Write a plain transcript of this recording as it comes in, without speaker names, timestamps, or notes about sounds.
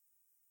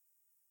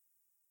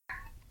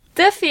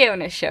The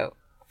Fiona Show,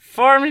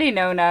 formerly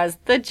known as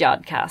the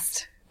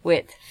Jodcast,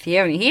 with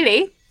Fiona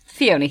Healy,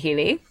 Fiona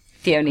Healy,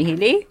 Fiona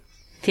Healy,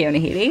 Fiona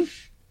Healy,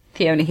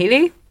 Fiona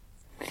Healy,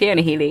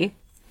 Fiona Healy,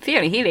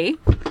 Fiona Healy.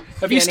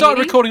 Have you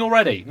started recording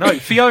already? No,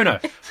 Fiona.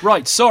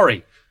 Right,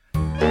 sorry.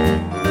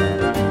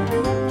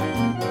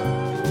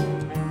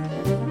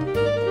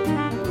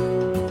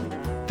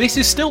 This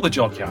is still the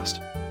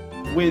Jodcast,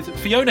 with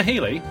Fiona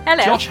Healy,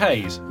 Hello. Josh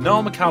Hayes,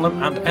 Noel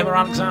McCallum and Emma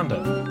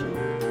Alexander.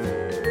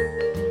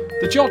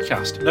 The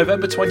Jodcast,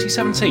 November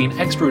 2017,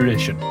 Extra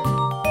Edition.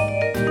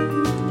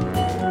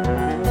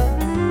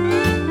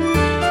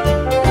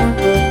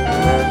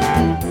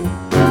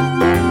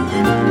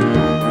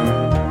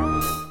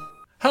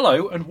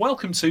 Hello and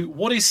welcome to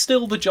what is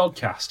still the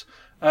Jodcast.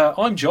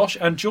 I'm Josh,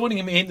 and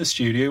joining me in the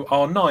studio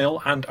are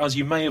Niall and, as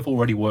you may have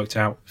already worked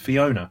out,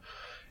 Fiona.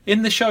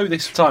 In the show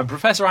this time,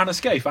 Professor Anna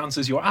Scaife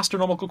answers your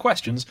astronomical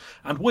questions,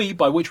 and we,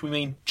 by which we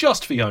mean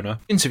just Fiona,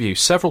 interview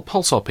several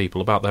Pulsar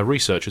people about their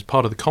research as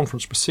part of the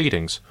conference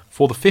proceedings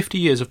for the 50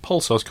 Years of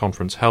Pulsars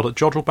conference held at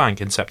Jodrell Bank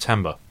in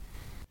September.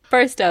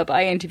 First up,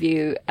 I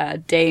interview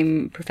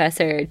Dame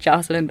Professor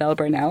Jocelyn Bell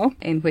Burnell,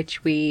 in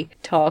which we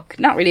talk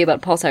not really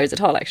about pulsars at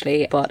all,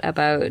 actually, but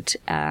about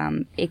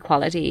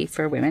equality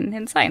for women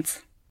in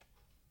science.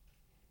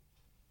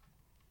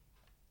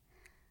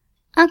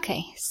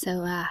 Okay,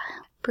 so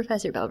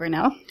Professor Bell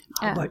Burnell.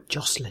 How about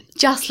Jocelyn?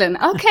 Jocelyn,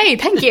 okay,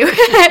 thank you.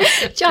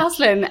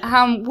 Jocelyn,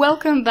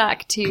 welcome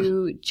back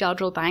to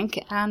Jodrell Bank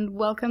and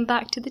welcome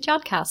back to the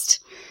Jodcast.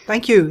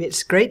 Thank you,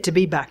 it's great to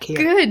be back here.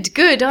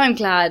 Good, I'm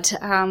glad.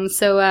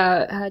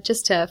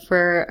 Just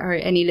for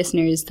any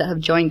listeners that have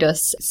joined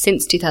us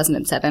since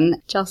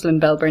 2007, Jocelyn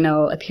Bell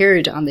Burnell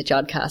appeared on the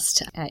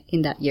Jodcast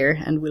in that year,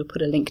 and we'll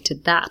put a link to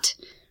that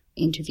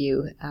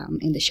interview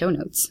in the show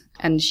notes.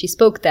 And she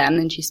spoke then,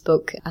 and she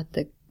spoke at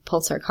the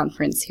Pulsar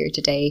conference here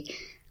today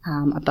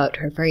about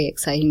her very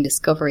exciting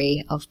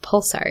discovery of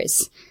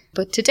pulsars.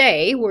 But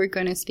today we're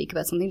going to speak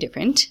about something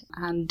different,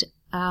 and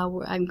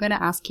I'm going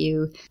to ask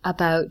you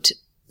about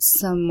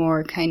some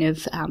more kind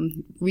of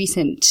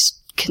recent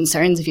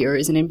concerns of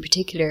yours, and in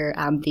particular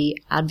the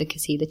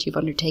advocacy that you've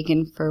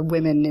undertaken for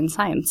women in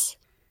science.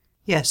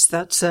 Yes,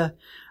 that's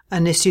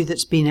an issue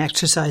that's been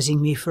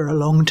exercising me for a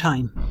long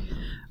time,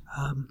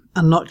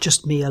 and not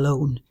just me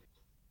alone.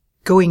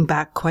 Going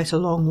back quite a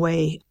long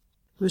way,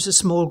 there was a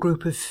small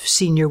group of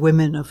senior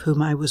women, of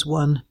whom I was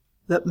one,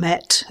 that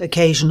met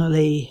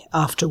occasionally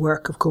after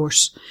work, of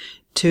course,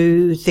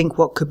 to think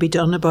what could be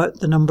done about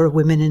the number of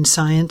women in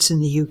science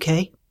in the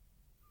UK.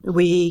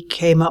 We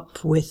came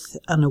up with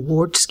an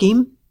award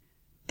scheme.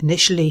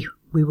 Initially,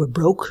 we were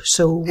broke,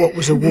 so what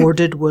was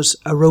awarded was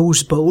a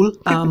rose bowl.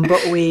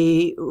 But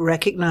we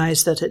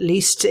recognised that at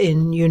least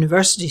in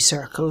university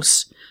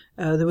circles,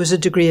 there was a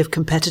degree of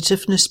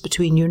competitiveness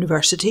between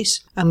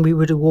universities, and we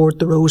would award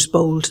the Rose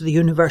Bowl to the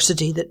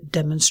university that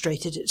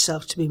demonstrated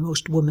itself to be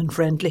most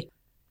woman-friendly.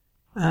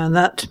 And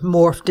that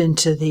morphed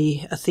into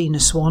the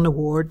Athena Swan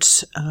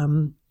Awards,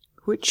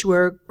 which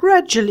were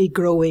gradually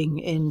growing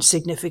in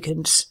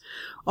significance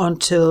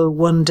until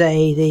one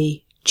day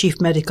the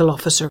Chief Medical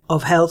Officer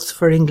of Health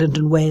for England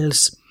and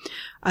Wales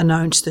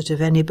announced that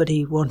if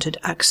anybody wanted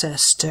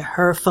access to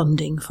her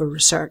funding for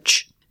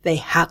research, they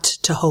had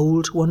to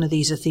hold one of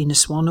these Athena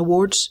Swan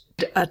Awards.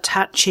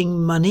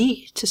 Attaching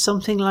money to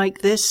something like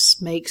this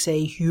makes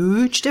a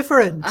huge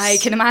difference. I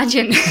can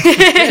imagine.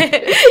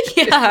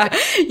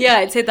 Yeah,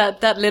 I'd say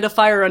that lit a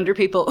fire under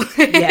people.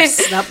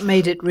 Yes, that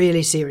made it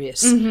really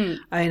serious.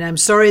 Mm-hmm. And I'm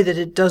sorry that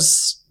it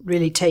does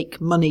really take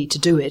money to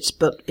do it,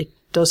 but it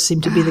does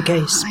seem to be the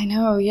case. I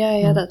know,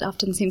 yeah, that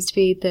often seems to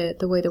be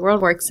the way the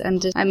world works.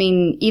 And I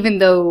mean, even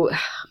though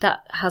that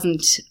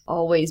hasn't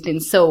always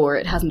been so, or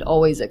it hasn't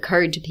always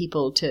occurred to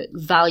people to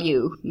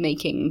value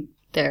making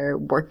their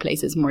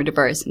workplaces more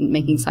diverse and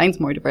making science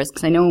more diverse,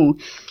 because I know,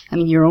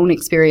 your own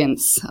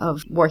experience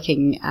of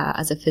working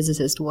as a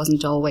physicist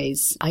wasn't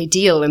always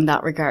ideal in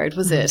that regard,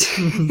 was it?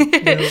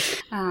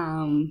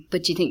 No.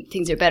 But do you think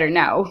things are better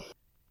now?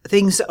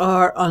 Things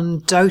are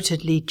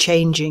undoubtedly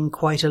changing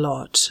quite a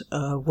lot.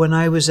 When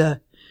I was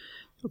a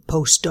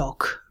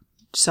postdoc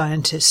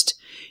scientist,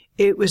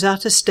 it was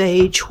at a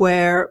stage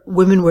where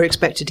women were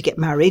expected to get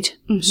married,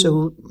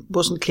 so it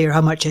wasn't clear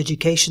how much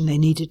education they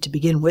needed to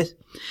begin with.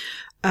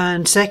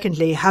 And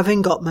secondly,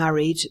 having got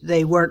married,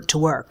 they weren't to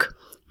work.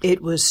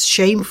 It was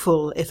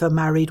shameful if a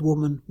married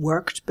woman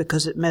worked,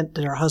 because it meant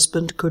that her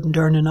husband couldn't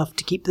earn enough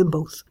to keep them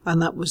both,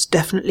 and that was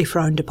definitely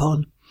frowned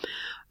upon.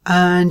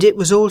 And it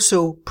was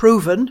also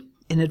proven,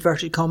 in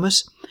inverted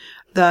commas,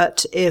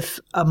 that if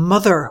a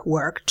mother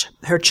worked,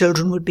 her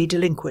children would be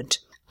delinquent.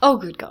 Oh,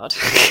 good God.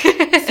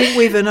 I think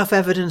we've enough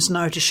evidence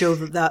now to show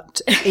that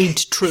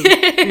ain't true.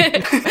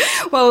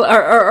 Well,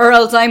 or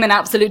else I'm an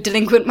absolute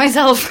delinquent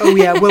myself. Oh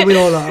yeah, well we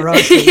all are,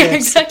 aren't we? Yeah,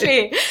 Yes.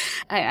 exactly.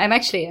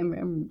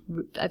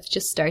 I've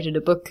just started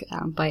a book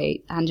by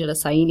Angela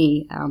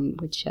Saini,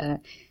 which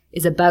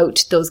is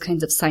about those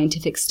kinds of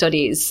scientific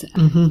studies,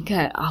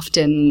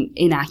 often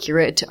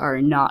inaccurate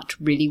or not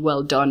really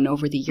well done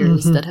over the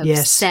years that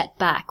have set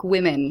back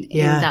women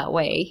in that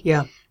way.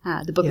 Yeah.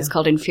 The book is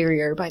called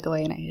Inferior, by the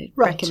way, and I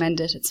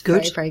recommend it. It's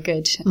good. very,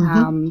 very good.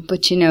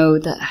 But, you know,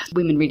 that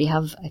women really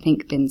have, I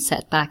think, been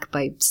set back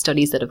by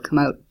studies that have come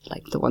out,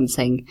 like the one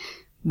saying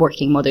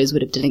working mothers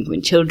would have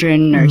delinquent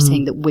children, or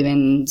saying that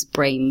women's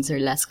brains are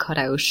less cut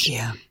out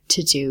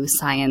to do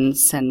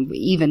science. And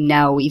even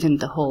now, even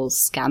the whole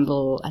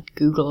scandal at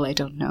Google, I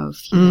don't know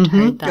if you had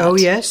heard that. Oh,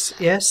 yes,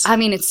 yes. I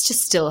mean, it's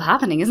just still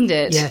happening, isn't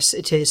it? Yes,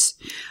 it is.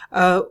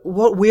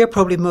 What we're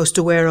probably most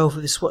aware of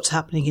is what's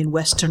happening in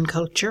Western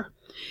culture.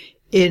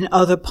 In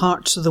other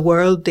parts of the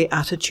world, the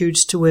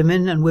attitudes to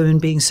women and women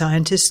being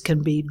scientists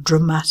can be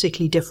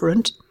dramatically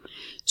different.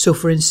 So,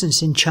 for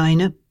instance, in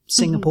China,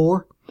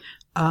 Singapore,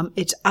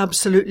 it's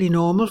absolutely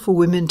normal for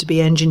women to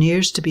be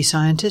engineers, to be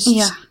scientists.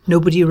 Yeah.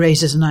 Nobody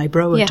raises an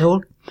eyebrow at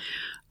all.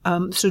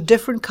 So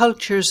different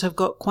cultures have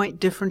got quite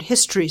different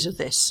histories of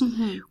this,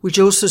 which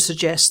also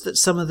suggests that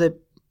some of the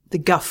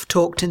guff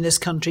talked in this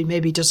country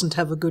maybe doesn't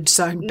have a good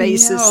sound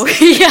basis. No.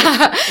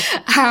 Yeah,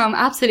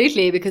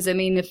 absolutely. Because I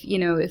mean,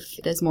 if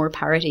there's more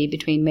parity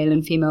between male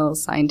and female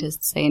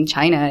scientists, say in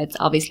China, it's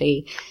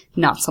obviously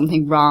not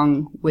something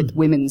wrong with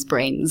women's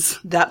brains.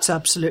 That's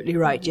absolutely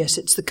right. Yes,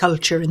 it's the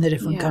culture in the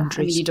different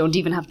countries. I mean, you don't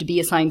even have to be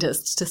a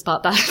scientist to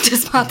spot that,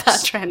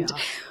 that trend.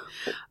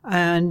 Yeah.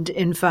 And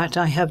in fact,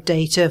 I have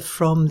data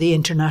from the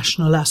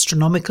International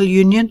Astronomical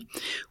Union,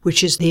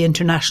 which is the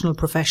international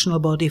professional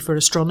body for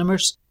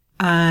astronomers.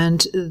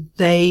 And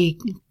they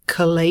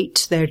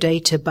collate their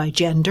data by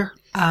gender.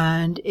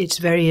 And it's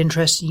very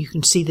interesting. You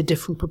can see the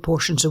different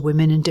proportions of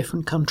women in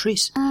different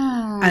countries.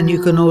 And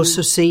you can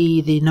also see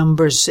the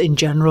numbers in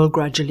general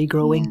gradually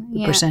growing,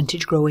 the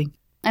percentage growing.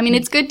 I mean,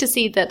 it's good to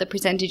see that the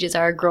percentages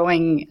are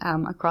growing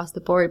across the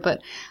board,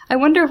 but I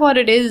wonder what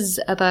it is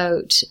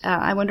about,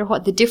 I wonder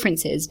what the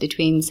difference is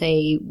between,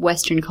 say,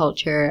 Western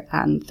culture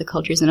and the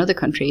cultures in other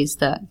countries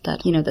that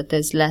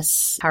there's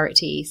less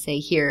parity, say,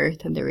 here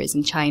than there is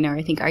in China.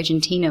 I think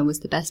Argentina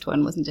was the best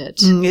one, wasn't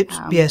it?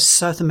 Yes,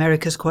 South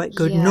America's quite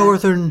good.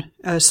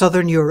 Yeah.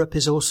 Southern Europe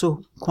is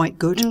also quite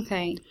good.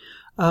 Okay.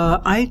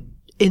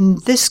 In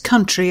this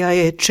country, I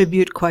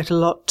attribute quite a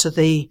lot to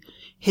the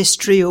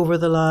history over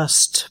the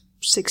last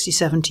 60,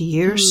 70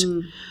 years.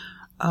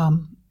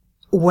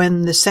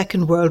 When the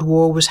Second World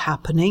War was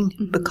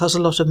happening, because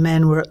a lot of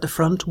men were at the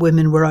front,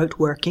 women were out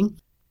working.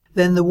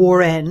 Then the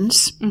war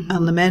ends,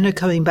 and the men are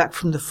coming back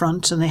from the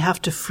front, and they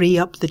have to free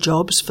up the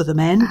jobs for the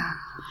men.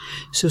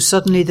 So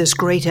suddenly there's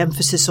great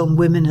emphasis on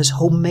women as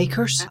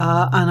homemakers.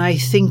 And I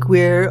think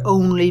we're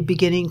only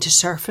beginning to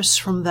surface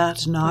from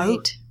that now.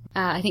 Right.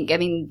 I think,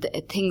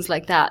 things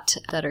like that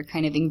are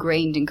kind of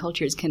ingrained in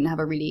cultures can have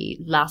a really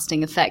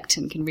lasting effect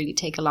and can really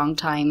take a long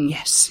time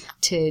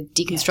to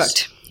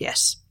deconstruct.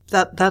 Yes.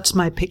 That's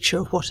my picture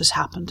of what has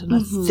happened, and I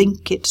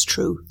think it's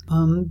true.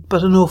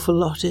 But an awful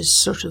lot is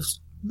sort of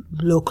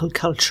local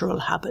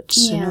cultural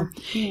habits. Yeah.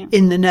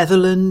 In the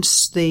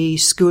Netherlands, the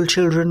school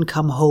children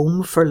come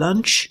home for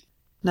lunch.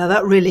 Now,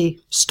 that really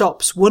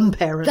stops one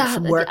parent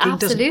from working,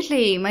 doesn't it?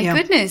 Absolutely. My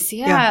goodness,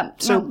 yeah.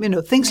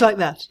 So, things like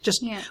that.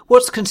 Just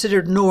what's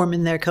considered norm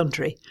in their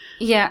country.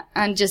 Yeah,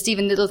 and just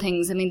even little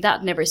things. I mean,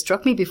 that never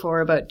struck me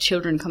before about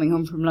children coming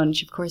home from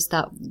lunch. Of course,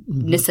 that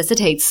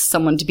necessitates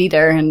someone to be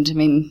there. And,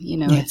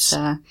 it's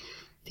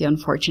the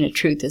unfortunate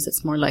truth is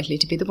it's more likely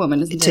to be the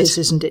woman, isn't it? It is,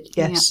 isn't it?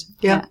 Yes.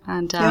 Yeah.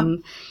 And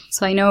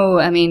so I know,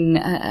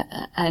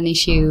 an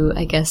issue,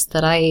 I guess,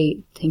 that I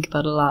think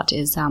about a lot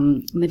is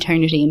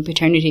maternity and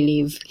paternity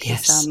leave.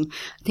 Yes. I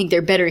think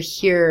they're better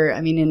here.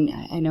 I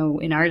know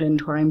in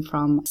Ireland, where I'm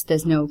from,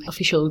 there's no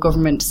official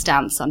government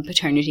stance on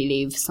paternity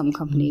leave. Some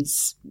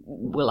companies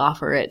will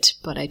offer it,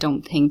 but I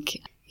don't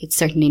think it's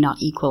certainly not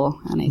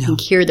equal. And I think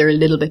here they're a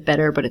little bit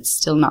better, but it's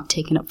still not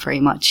taken up very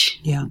much.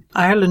 Yeah.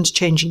 Ireland's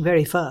changing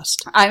very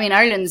fast.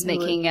 Ireland's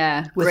making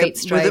great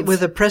strides.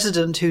 With a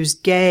president who's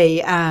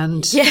gay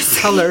and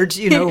coloured,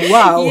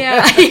 wow.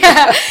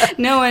 Yeah.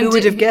 No, and who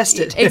would have guessed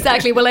it?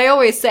 Exactly. Well, I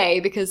always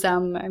say, because,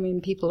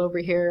 people over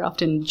here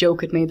often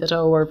joke at me that,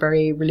 we're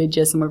very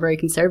religious and we're very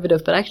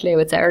conservative, but actually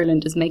what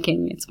Ireland is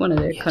making, it's one of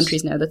the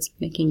countries now that's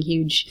making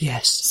huge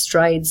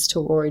strides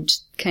toward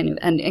kind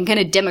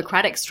of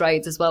democratic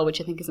strides as well,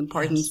 which I think is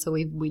important. So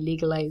we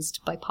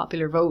legalized by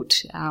popular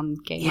vote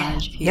gay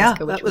marriage a few years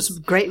ago. That was a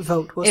great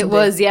vote, wasn't it? It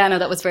was,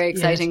 that was very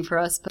exciting for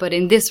us. But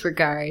in this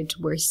regard,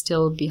 we're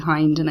still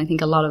behind. And I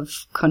think a lot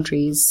of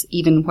countries,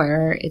 even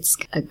where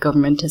a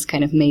government has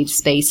kind of made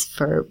space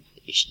for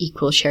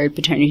equal shared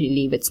paternity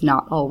leave, it's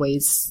not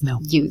always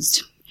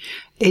used.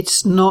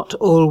 It's not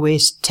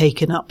always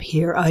taken up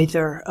here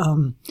either.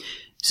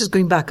 This is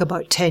going back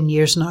about 10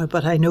 years now,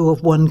 but I know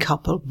of one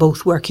couple,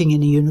 both working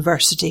in a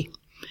university,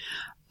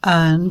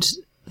 and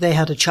they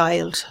had a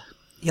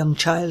young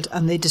child,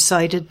 and they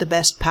decided the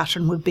best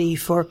pattern would be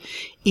for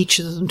each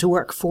of them to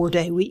work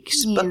 4-day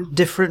weeks, but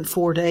different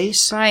 4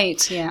 days.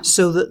 Right, yeah.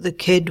 So that the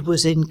kid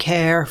was in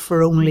care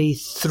for only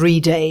 3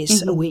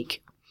 days a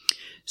week.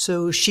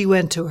 So she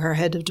went to her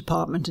head of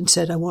department and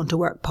said, I want to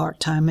work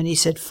part-time. And he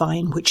said,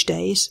 fine, which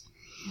days?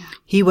 Yeah.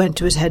 He went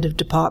to his head of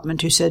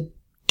department who said,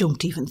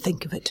 don't even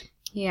think of it.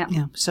 Yeah.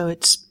 Yeah. So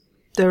it's,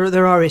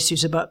 there are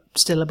issues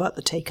still about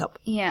the take-up.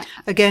 Yeah.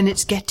 Again,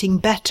 it's getting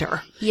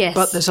better. Yes.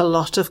 But there's a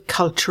lot of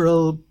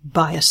cultural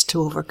bias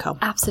to overcome.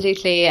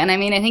 Absolutely. And I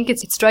mean, I think it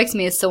strikes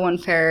me as so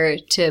unfair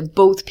to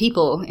both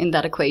people in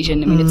that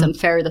equation. I mean, it's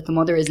unfair that the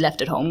mother is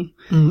left at home.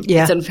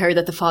 Yeah. It's unfair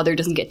that the father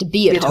doesn't get to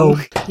be at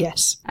home.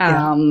 Yes.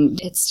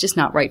 It's just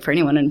not right for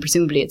anyone. And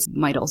presumably it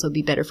might also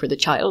be better for the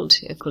child,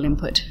 equal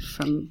input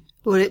from...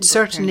 Well, it's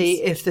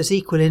certainly, if there's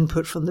equal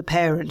input from the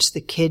parents,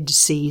 the kid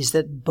sees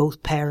that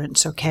both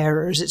parents are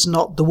carers. It's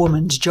not the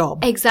woman's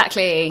job.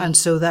 Exactly. And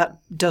so that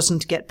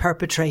doesn't get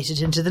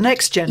perpetrated into the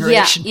next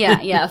generation.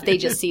 Yeah. If they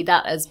just see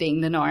that as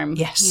being the norm.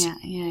 Yes.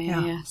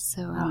 Yeah.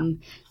 So,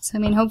 I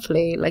mean,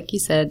 hopefully, like you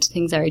said,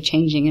 things are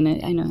changing,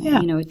 and I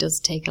know, it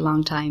does take a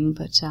long time,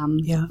 but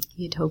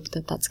you'd hope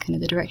that that's kind of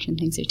the direction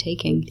things are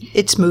taking.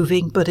 It's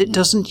moving, but it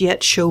doesn't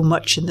yet show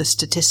much in the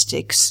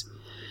statistics,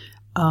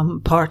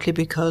 partly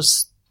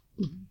because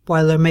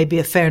while there may be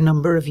a fair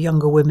number of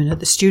younger women at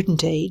the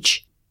student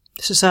age,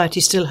 society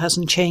still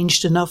hasn't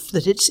changed enough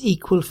that it's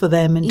equal for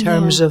them in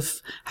terms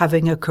of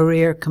having a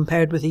career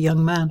compared with a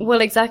young man. Well,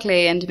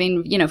 exactly. And I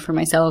mean, for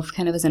myself,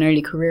 kind of as an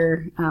early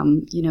career,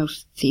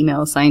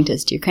 female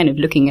scientist, you're kind of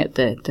looking at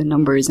the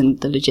numbers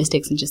and the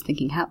logistics and just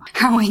thinking,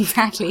 how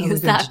exactly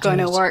is that going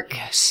to work?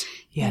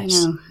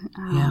 Yes.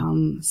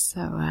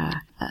 So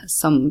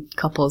some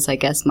couples, I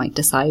guess, might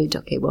decide,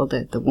 okay, well,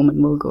 the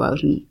woman will go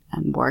out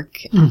and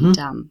work, and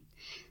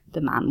the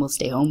man will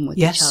stay home with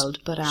the child.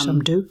 But some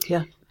do,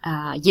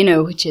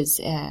 which is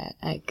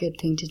a good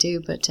thing to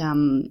do. But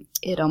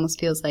it almost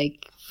feels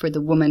like for the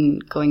woman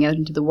going out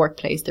into the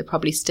workplace, there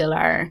probably still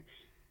are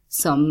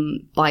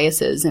some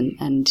biases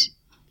and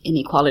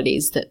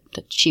inequalities that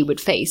she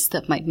would face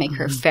that might make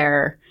her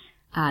fare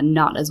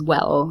not as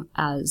well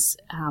as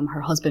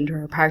her husband or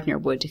her partner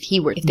would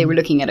if they were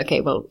looking at, okay,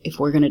 well, if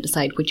we're going to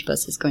decide which of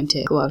us is going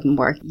to go out and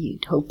work,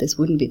 you'd hope this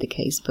wouldn't be the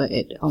case, but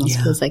it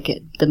almost feels like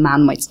the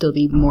man might still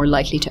be more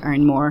likely to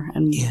earn more.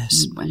 And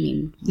I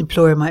mean, the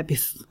employer might be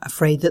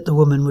afraid that the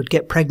woman would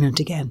get pregnant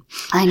again.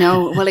 I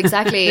know. Well,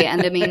 exactly.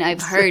 And I mean,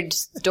 I've heard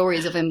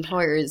stories of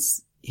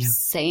employers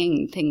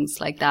saying things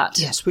like that.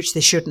 Yes, which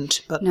they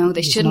shouldn't. But no,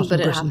 they shouldn't, but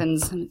it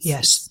happens. And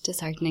it's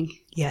disheartening.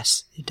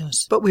 Yes, it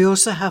does. But we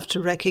also have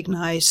to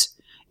recognise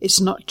it's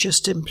not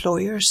just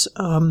employers.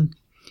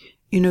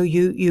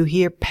 You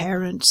hear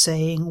parents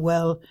saying,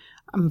 well,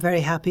 I'm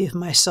very happy if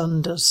my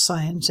son does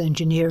science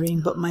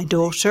engineering, but my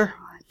daughter... ...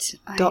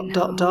 Well,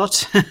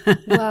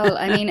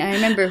 I mean, I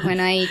remember when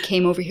I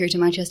came over here to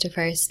Manchester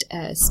first,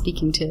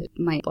 speaking to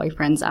my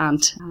boyfriend's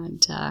aunt,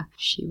 and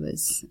she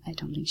was, I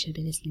don't think she'll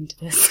be listening to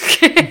this.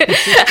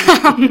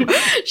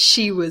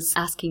 She was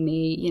asking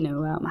me,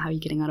 how are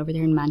you getting on over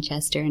there in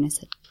Manchester? And I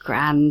said,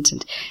 grand.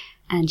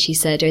 And she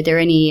said, are there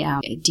any,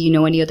 do you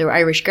know any other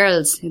Irish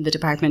girls in the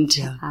department?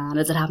 Yeah. And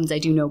as it happens, I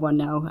do know one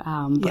now.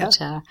 But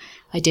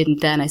I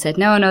didn't then. I said,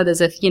 no,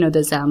 there's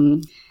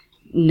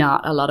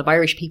not a lot of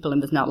Irish people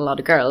and there's not a lot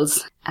of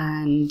girls,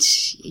 and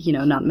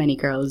not many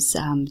girls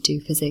do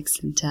physics.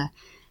 And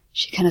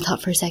she kind of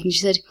thought for a second. She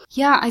said,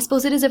 yeah, I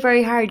suppose it is a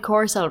very hard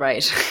course, all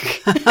right.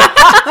 Yes. And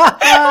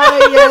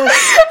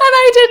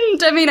I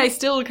didn't. I mean, I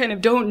still kind of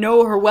don't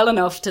know her well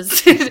enough to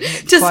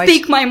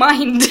speak my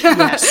mind.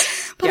 Yes.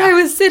 But I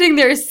was sitting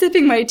there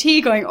sipping my tea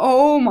going,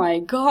 oh my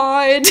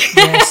God.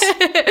 Yes.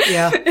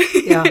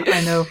 Yeah,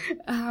 I know.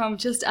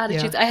 Just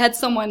attitudes. I had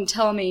someone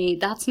tell me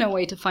that's no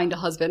way to find a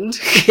husband.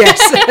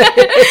 Yes.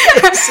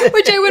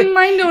 Which I wouldn't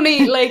mind,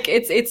 only like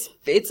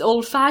it's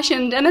old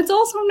fashioned, and it's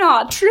also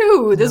not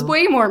true. There's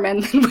way more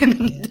men than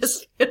women in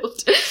this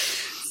field.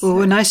 Well,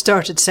 when I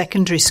started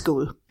secondary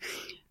school,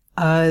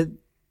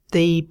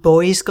 the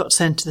boys got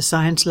sent to the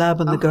science lab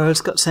and the girls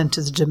got sent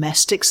to the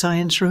domestic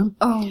science room.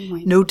 Oh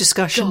my No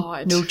discussion,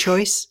 God. No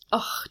choice.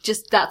 Oh,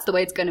 just that's the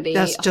way it's going to be.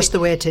 That's just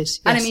the way it is.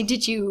 Yes. And I mean,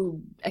 did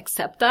you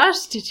accept that?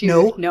 Did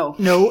you? No,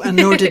 and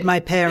nor did my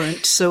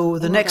parents. So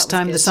the next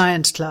time good. The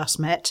science class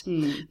met,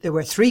 there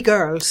were 3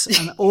 girls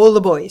and all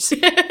the boys.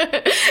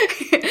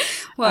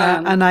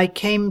 Well, and I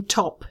came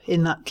top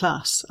in that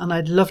class, and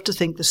I'd love to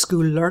think the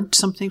school learnt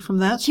something from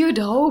that. You'd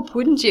hope,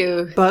 wouldn't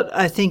you? But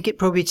I think it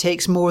probably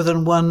takes more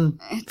than one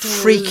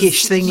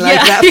freakish thing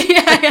like that.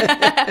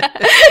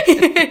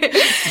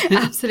 Yeah.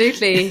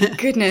 Absolutely.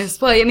 Goodness.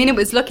 Well, I mean, it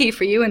was lucky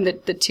for you and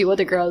the 2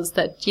 other girls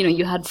that,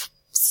 you had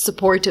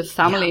supportive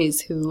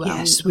families who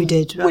we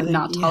did. would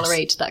not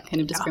tolerate that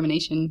kind of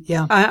discrimination.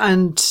 Yeah.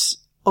 And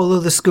although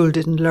the school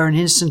didn't learn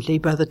instantly,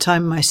 by the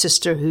time my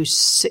sister, who's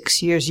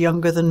 6 years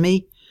younger than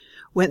me,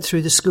 went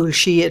through the school,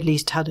 she at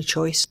least had a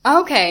choice.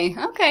 Okay.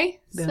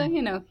 So,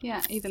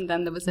 even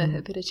then there was a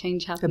bit of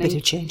change happening. A bit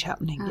of change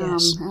happening,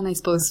 yes. And I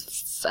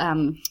suppose,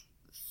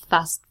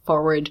 fast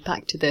forward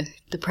back to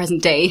the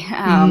present day,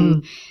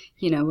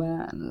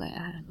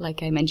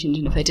 like I mentioned,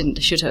 and if I didn't,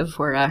 I should have,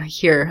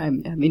 here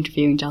I'm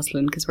interviewing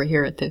Jocelyn because we're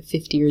here at the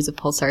 50 Years of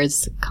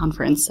Pulsars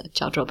conference at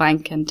Jodrell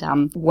Bank. And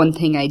one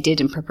thing I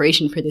did in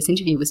preparation for this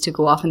interview was to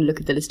go off and look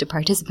at the list of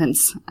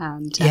participants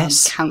and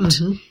count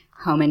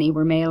how many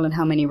were male and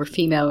how many were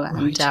female.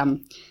 Right.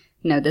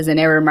 And there's an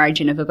error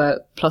margin of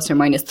about plus or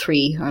minus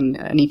 3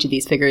 on each of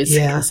these figures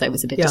because I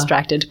was a bit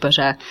distracted. But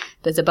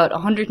there's about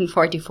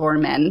 144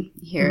 men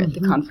here at the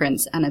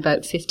conference and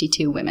about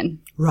 52 women.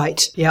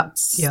 Right. Yeah.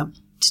 Yeah.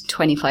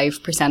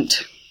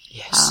 25%.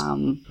 Yes.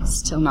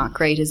 Still not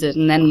great, is it?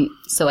 And then,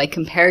 so I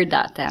compared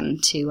that then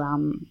to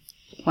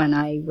when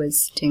I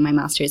was doing my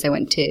master's, I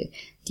went to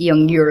the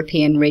Young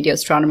European Radio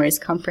Astronomers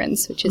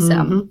Conference, which is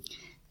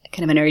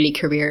kind of an early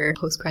career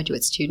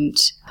postgraduate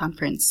student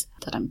conference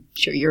that I'm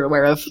sure you're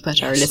aware of,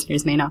 but our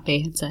listeners may not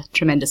be. It's a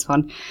tremendous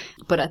fun.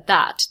 But at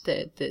that,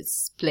 the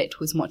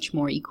split was much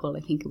more equal. I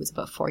think it was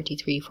about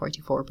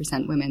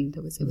 43-44% women.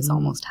 It was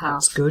almost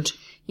half. That's good.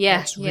 Yeah,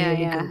 that's really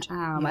good.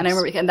 And I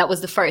remember, and that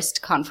was the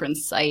first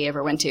conference I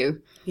ever went to.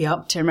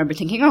 Yep. To remember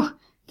thinking, oh,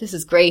 this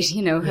is great.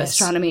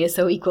 Astronomy is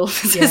so equal.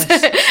 Yes.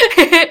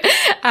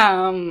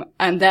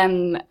 And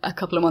then a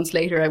couple of months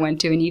later, I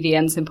went to an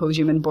EVN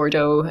symposium in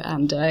Bordeaux,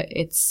 and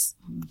its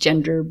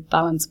gender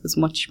balance was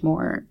much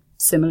more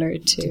similar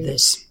to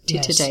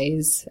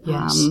today's.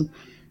 Yes.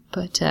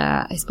 But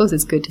I suppose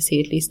it's good to see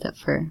at least that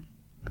for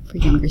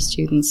younger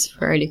students,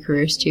 for early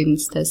career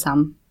students, there's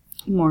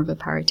more of a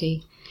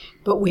parity.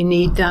 But we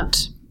need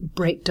that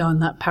breakdown,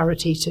 that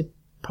parity to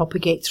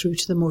propagate through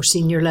to the more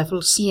senior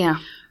levels. Yeah.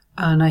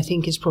 And I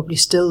think it's probably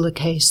still the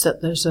case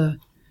that there's a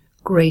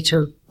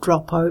greater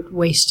dropout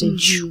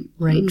wastage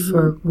rate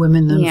for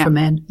women than for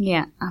men.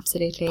 Yeah,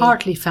 absolutely.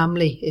 Partly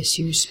family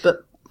issues,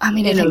 but I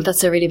think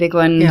that's a really big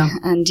one. Yeah.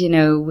 And,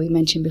 we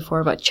mentioned before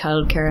about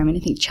childcare. I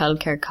think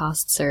childcare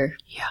costs are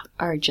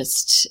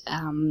just,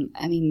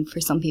 for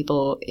some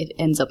people, it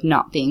ends up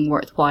not being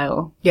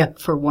worthwhile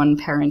for one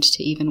parent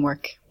to even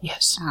work.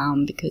 Yes.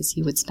 Because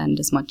you would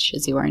spend as much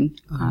as you earn.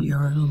 You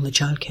earn on the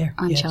childcare.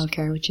 On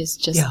childcare, which is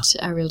just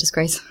a real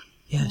disgrace.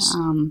 Yes.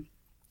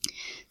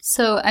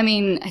 So,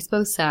 I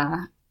suppose,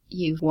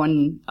 you've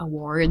won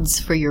awards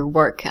for your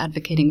work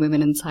advocating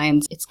women in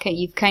science.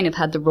 You've kind of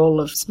had the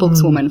role of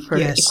spokeswoman for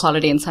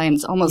equality in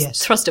science almost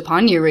thrust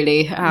upon you,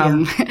 really.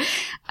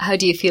 How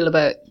do you feel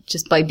about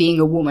just by being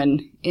a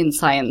woman in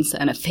science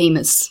and a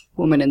famous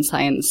woman in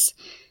science?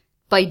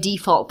 By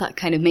default, that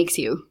kind of makes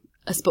you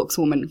a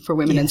spokeswoman for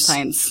women in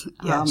science.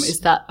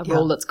 Is that a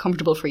role that's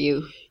comfortable for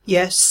you?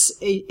 Yes,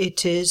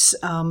 it is,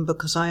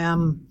 because I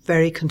am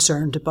very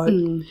concerned about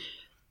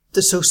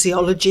the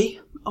sociology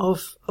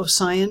of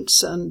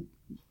science, and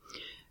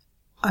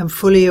I'm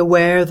fully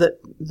aware that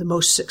the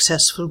most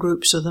successful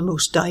groups are the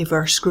most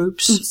diverse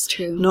groups. It's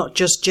true. Not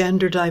just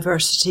gender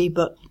diversity,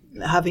 but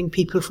having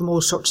people from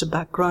all sorts of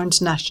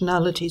backgrounds,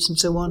 nationalities and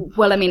so on.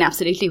 Well,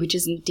 absolutely, which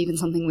isn't even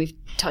something we've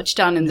touched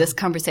on in this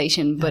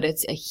conversation, but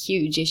it's a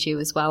huge issue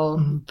as well.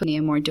 Being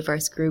a more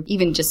diverse group,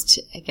 even just,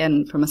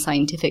 again, from a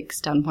scientific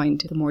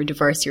standpoint, the more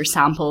diverse your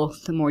sample,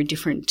 the more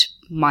different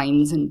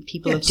minds and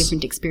people of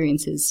different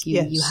experiences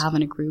you have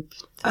in a group.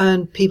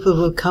 And people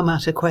will come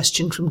at a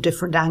question from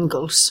different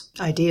angles,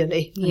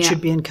 ideally, and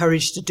should be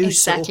encouraged to do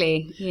so.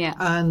 Exactly, yeah.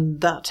 And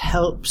that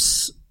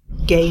helps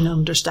gain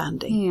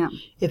understanding. Yeah.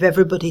 If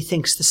everybody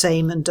thinks the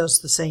same and does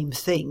the same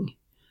thing,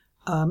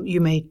 you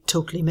may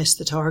totally miss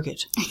the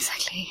target.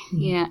 Exactly,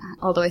 yeah.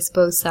 Although I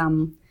suppose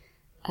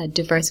a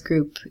diverse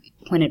group,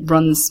 when it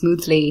runs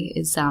smoothly,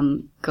 is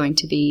going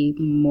to be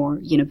more,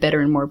 better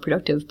and more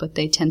productive, but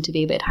they tend to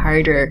be a bit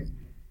harder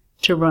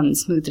to run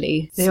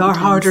smoothly. They are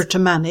harder to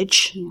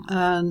manage,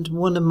 and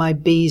one of my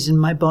bees in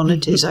my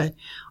bonnet is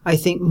I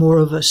think more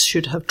of us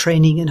should have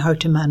training in how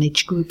to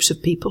manage groups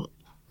of people.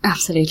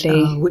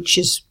 Absolutely. Which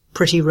is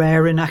pretty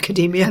rare in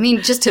academia.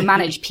 Just to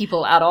manage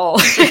people at all.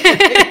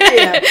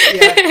 Yeah.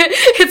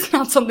 It's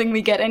not something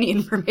we get any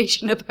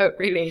information about,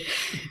 really.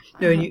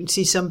 No, and you can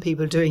see some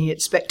people doing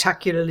it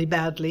spectacularly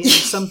badly and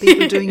some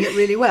people doing it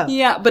really well.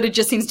 Yeah, but it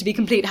just seems to be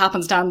complete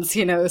happenstance.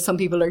 Some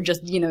people are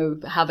just,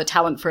 have a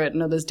talent for it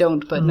and others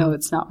don't. But no,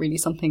 it's not really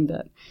something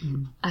that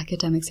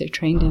academics are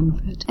trained in.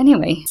 But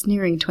anyway, it's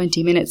nearing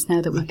 20 minutes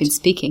now that we've been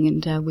speaking,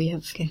 and we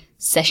have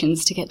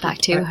sessions to get back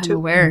to, I'm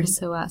aware.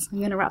 So I'm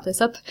going to wrap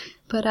this up.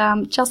 But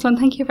Jocelyn,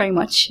 thank you very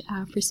much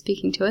for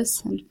speaking to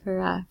us and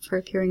for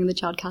appearing in the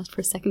Jodcast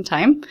for a second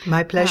time.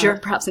 My pleasure.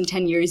 Perhaps in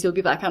 10 years you'll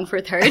be back on for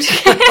a third.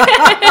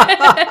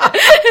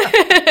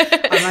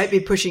 I might be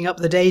pushing up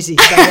the daisies.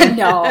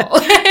 No.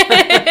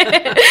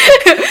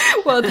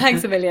 Well,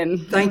 thanks a million.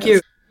 Thank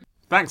you.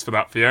 Thanks for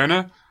that,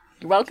 Fiona.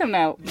 You're welcome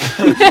now.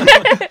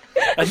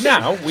 And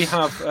now we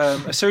have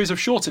a series of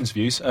short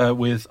interviews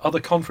with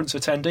other conference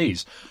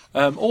attendees.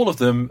 All of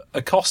them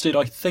accosted,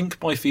 I think,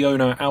 by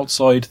Fiona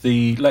outside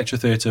the lecture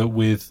theatre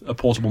with a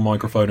portable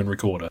microphone and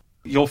recorder.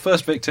 Your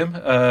first victim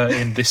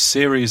in this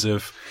series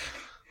of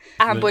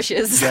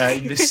ambushes.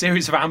 This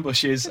series of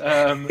ambushes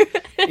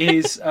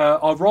is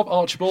our Rob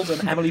Archibald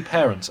and Emily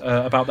Parent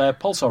about their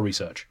pulsar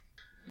research.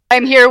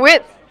 I'm here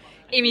with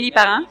Emily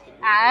Parent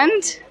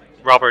and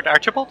Robert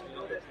Archibald.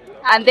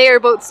 And they are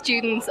both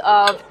students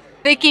of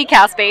Vicky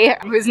Caspi,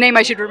 whose name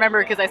I should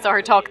remember because I saw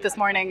her talk this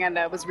morning and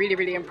I was really,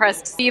 really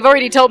impressed. You've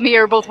already told me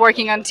you're both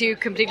working on two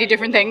completely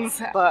different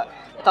things, but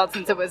I thought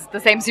since it was the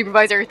same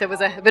supervisor, there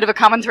was a bit of a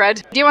common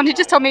thread. Do you want to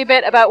just tell me a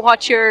bit about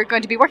what you're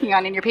going to be working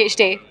on in your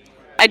PhD?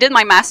 I did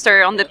my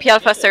master on the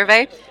P-alpha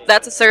survey.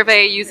 That's a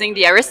survey using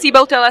the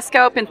Arecibo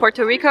telescope in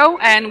Puerto Rico,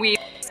 and we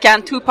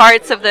scan two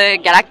parts of the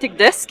galactic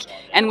disk,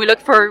 and we look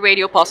for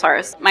radio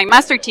pulsars. My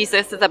master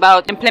thesis is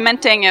about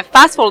implementing a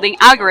fast-folding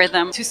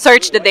algorithm to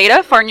search the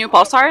data for new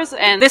pulsars,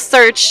 and this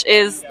search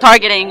is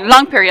targeting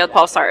long-period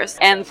pulsars.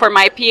 And for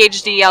my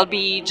PhD, I'll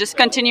be just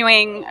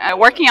continuing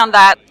working on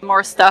that,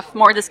 more stuff,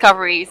 more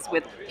discoveries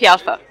with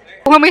P-alpha.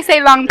 When we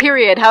say long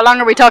period, how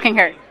long are we talking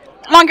here?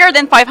 Longer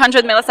than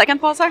 500 millisecond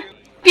pulsar.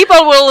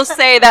 People will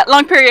say that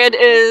long period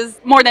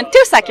is more than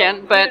 2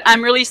 seconds, but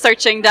I'm really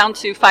searching down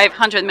to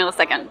 500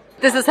 milliseconds.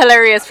 This is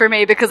hilarious for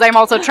me because I'm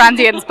also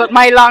transient, but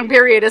my long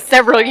period is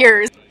several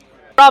years.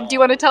 Rob, do you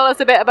want to tell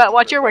us a bit about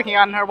what you're working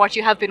on or what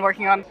you have been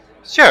working on?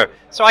 Sure.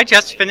 So I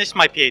just finished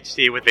my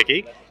PhD with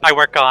Vicky. I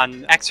work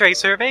on X-ray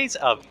surveys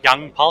of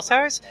young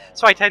pulsars.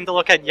 So I tend to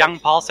look at young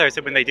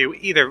pulsars when they do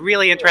either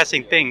really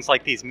interesting things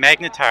like these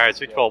magnetars,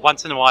 which will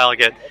once in a while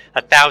get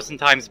 1,000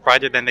 times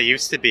brighter than they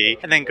used to be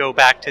and then go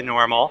back to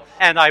normal.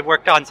 And I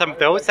worked on some of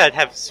those that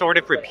have sort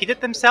of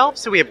repeated themselves.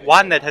 So we have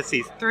one that has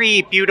these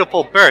 3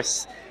 beautiful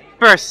bursts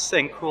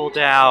and cool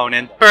down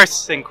and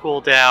bursts and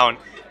cool down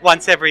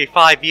once every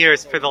 5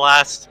 years for the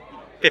last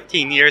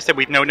 15 years that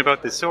we've known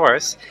about the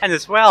source. And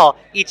as well,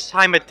 each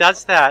time it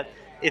does that,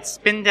 its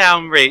spin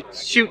down rate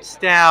shoots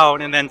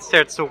down and then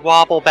starts to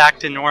wobble back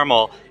to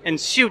normal and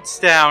shoots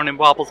down and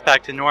wobbles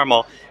back to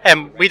normal.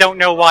 And we don't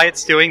know why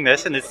it's doing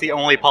this, and it's the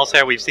only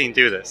pulsar we've seen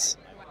do this.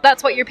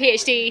 That's what your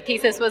PhD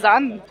thesis was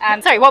on.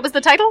 And sorry, what was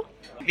the title?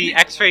 The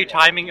X-ray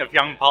timing of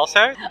young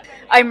pulsars.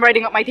 I'm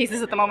writing up my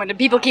thesis at the moment and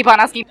people keep on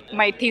asking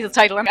my thesis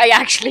title and I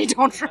actually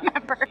don't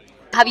remember.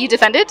 Have you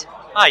defended?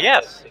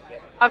 Yes.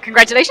 Oh,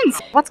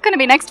 congratulations. What's going to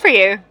be next for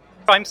you?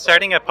 I'm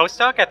starting a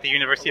postdoc at the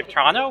University of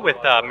Toronto with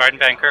Martin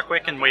Van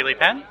Kerkwyk and Whaley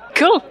Penn.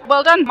 Cool.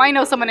 Well done. I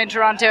know someone in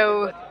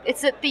Toronto.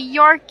 Is it the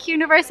York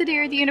University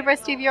or the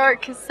University of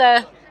York? Is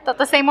that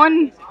the same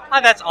one?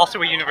 That's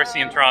also a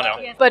university in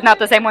Toronto. But not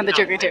the same one that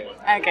you're going to.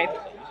 Okay.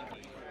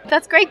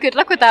 That's great. Good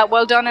luck with that.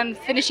 Well done on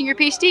finishing your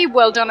PhD.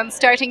 Well done on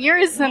starting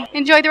yours. And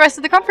enjoy the rest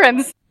of the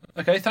conference.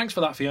 Okay, thanks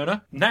for that,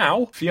 Fiona.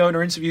 Now, Fiona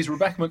interviews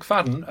Rebecca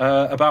McFadden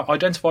about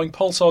identifying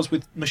pulsars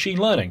with machine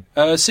learning.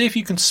 See if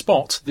you can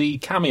spot the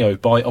cameo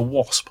by a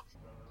wasp.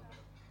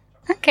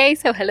 Okay,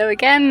 so hello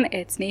again.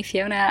 It's me,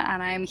 Fiona,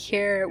 and I'm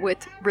here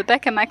with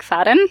Rebecca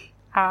McFadden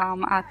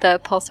at the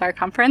Pulsar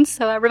conference.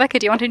 So, Rebecca,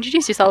 do you want to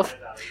introduce yourself?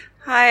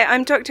 Hi,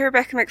 I'm Dr.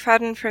 Rebecca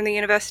McFadden from the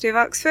University of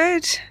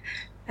Oxford,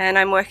 and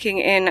I'm working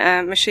in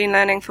machine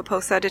learning for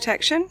pulsar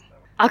detection.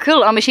 Oh,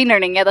 cool. Oh, machine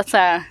learning. Yeah, that's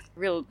a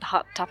real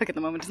hot topic at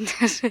the moment,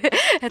 isn't it?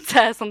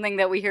 It's something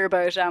that we hear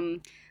about.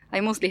 I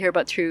mostly hear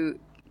about through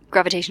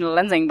gravitational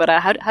lensing, but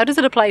how does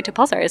it apply to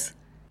pulsars?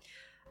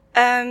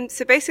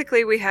 So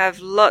basically, we have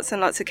lots and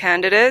lots of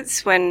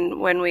candidates when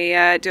we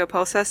do a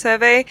pulsar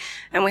survey,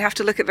 and we have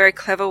to look at very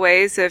clever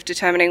ways of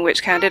determining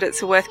which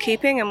candidates are worth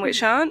keeping and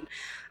which aren't.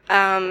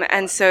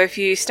 And so if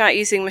you start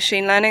using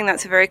machine learning,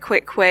 that's a very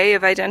quick way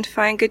of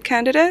identifying good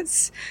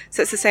candidates.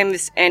 So it's the same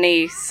as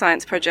any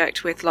science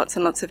project with lots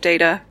and lots of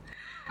data.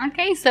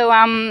 Okay, so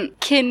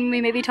can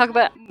we maybe talk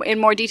about in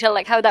more detail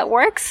like how that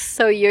works?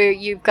 So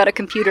you've got a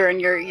computer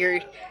and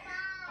you're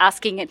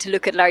asking it to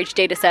look at large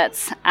data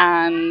sets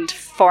and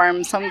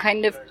form some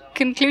kind of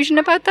conclusion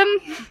about them?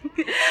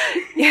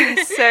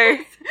 Yeah, so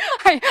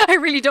I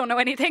really don't know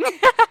anything.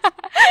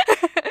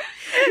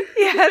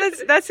 Yeah,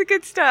 that's a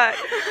good start.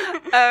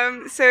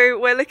 So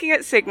we're looking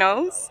at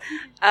signals,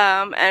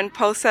 and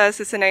pulsars,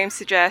 as the name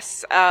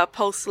suggests, are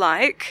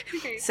pulse-like.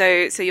 Okay.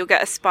 So you'll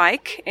get a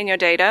spike in your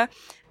data,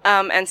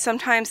 and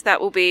sometimes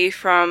that will be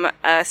from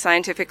a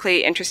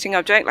scientifically interesting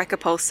object, like a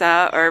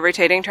pulsar or a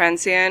rotating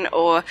transient,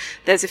 or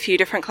there's a few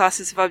different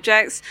classes of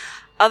objects.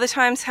 Other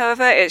times,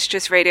 however, it's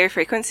just radio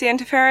frequency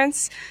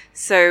interference.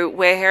 So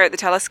we're here at the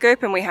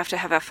telescope and we have to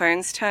have our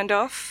phones turned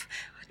off.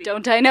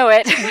 Don't I know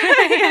it?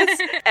 Yes.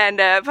 And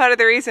part of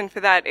the reason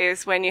for that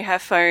is when you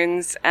have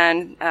phones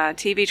and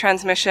TV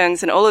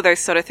transmissions and all of those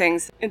sort of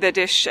things, the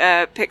dish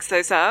picks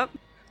those up.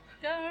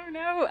 Oh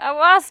no, a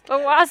wasp!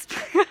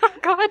 Oh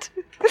God.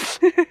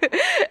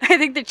 I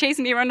think they're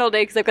chasing me around all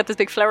day because I've got this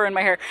big flower in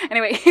my hair.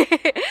 Anyway.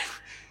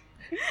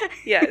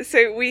 Yeah,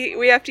 so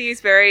we have to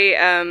use very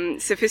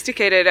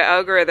sophisticated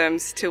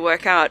algorithms to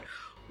work out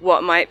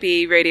what might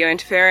be radio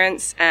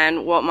interference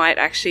and what might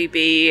actually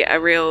be a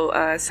real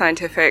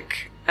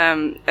scientific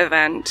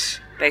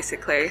event,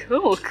 basically.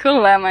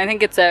 Cool. I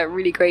think it's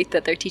really great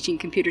that they're teaching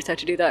computers how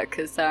to do that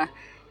because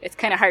it's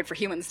kind of hard for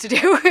humans to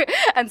do.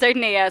 And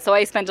certainly, so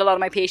I spent a lot of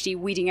my PhD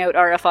weeding out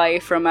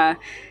RFI from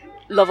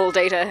Lovell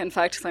data, in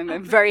fact, so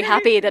I'm very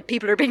happy that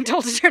people are being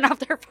told to turn off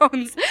their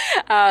phones.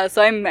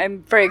 So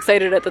I'm very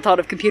excited at the thought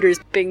of computers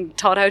being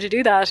taught how to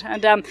do that.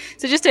 And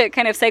so just to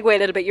kind of segue a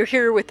little bit, you're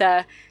here with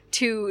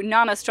two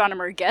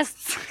non-astronomer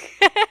guests.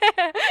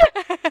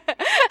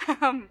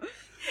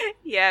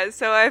 Yeah,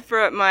 so I've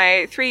brought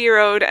my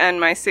 3-year-old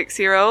and my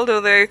 6-year-old,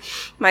 although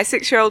my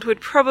 6-year-old would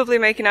probably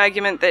make an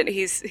argument that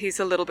he's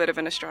a little bit of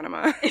an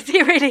astronomer. Is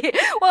he really?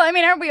 Well, I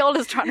mean, aren't we all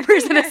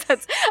astronomers in a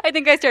sense? I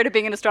think I started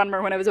being an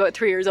astronomer when I was about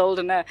 3 years old,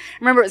 and I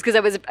remember it was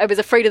because I was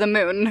afraid of the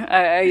moon.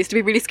 I used to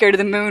be really scared of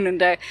the moon,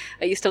 and I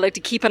used to like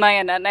to keep an eye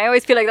on it, and I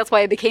always feel like that's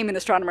why I became an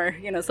astronomer,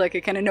 so I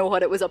could kind of know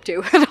what it was up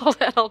to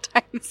at all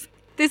times.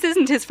 This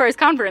isn't his first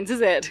conference,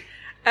 is it?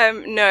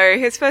 No,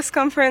 his first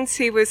conference,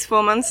 he was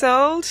 4 months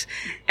old,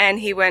 and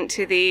he went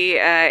to the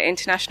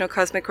International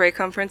Cosmic Ray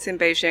Conference in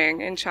Beijing,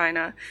 in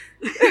China.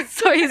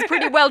 So he's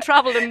pretty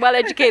well-travelled and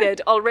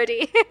well-educated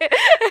already.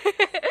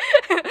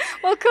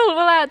 Well, cool.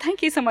 Well,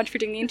 thank you so much for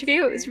doing the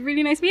interview. It was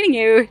really nice meeting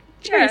you.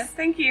 Cheers. Yeah,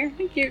 thank you.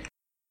 Thank you.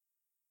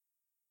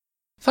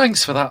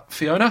 Thanks for that,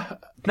 Fiona.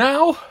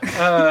 Now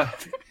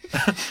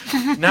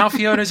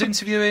Fiona's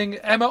interviewing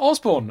Emma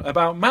Osborne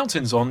about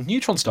mountains on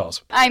neutron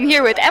stars. I'm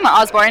here with Emma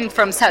Osborne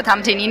from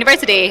Southampton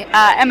University.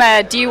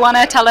 Emma, do you want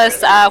to tell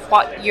us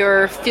what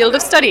your field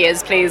of study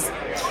is, please?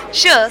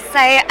 Sure. So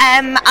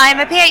I'm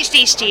a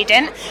PhD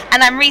student,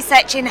 and I'm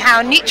researching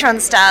how neutron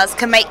stars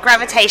can make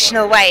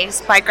gravitational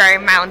waves by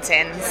growing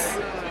mountains.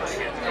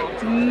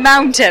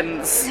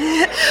 Mountains.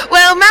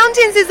 Well,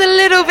 mountains is a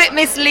little bit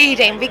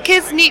misleading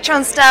because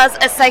neutron stars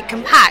are so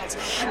compact.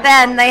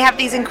 Then they have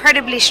these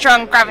incredibly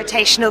strong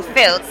gravitational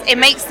fields. It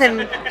makes them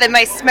the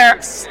most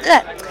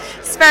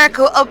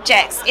spherical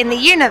objects in the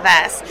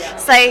universe.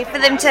 So for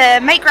them to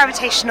make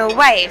gravitational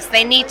waves,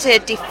 they need to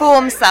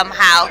deform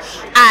somehow,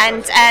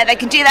 and they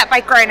can do that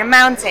by growing a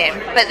mountain.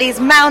 But these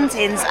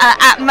mountains are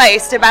at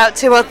most about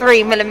 2 or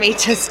 3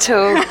 millimeters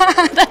tall.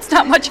 That's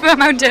not much of a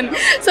mountain.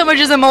 So much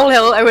as a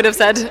molehill, I would have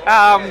said,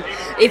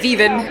 if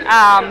even.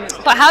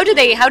 But how do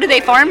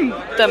they form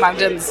the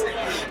mountains?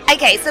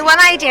 Okay, so one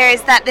idea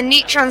is that the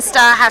neutron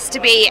star has to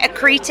be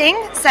accreting,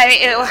 so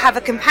it will have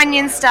a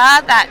companion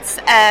star that's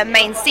a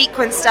main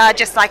sequence star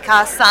just like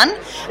our sun,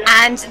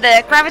 and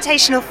the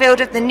gravitational field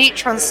of the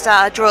neutron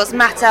star draws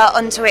matter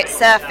onto its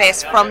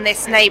surface from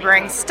this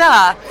neighbouring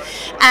star.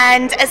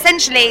 And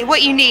essentially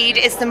what you need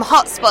is some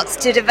hotspots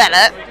to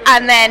develop,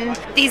 and then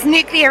these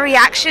nuclear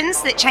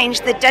reactions that change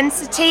the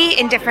density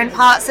in different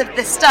parts of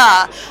the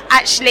star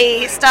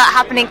actually start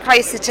happening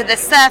closer to the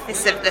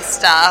surface of the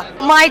star.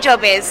 My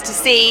job is to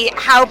see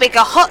how big a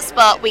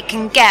hotspot we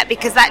can get,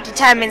 because that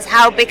determines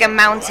how big a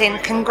mountain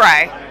can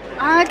grow.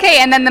 Okay,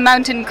 and then the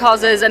mountain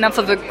causes enough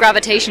of a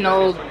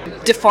gravitational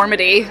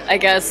deformity, I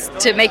guess,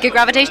 to make a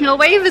gravitational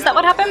wave? Is that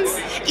what happens?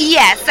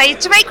 Yeah, so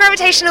to make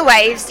gravitational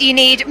waves, you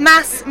need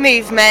mass,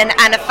 movement,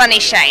 and a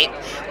funny shape.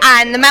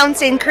 And the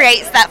mountain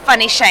creates that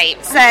funny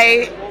shape. So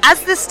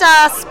as the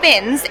star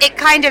spins,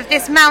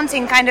 this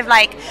mountain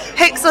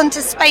hooks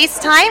onto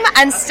space-time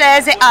and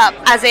stirs it up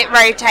as it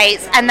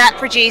rotates, and that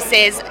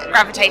produces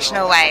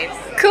gravitational waves.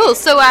 Cool.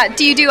 So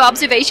do you do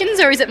observations,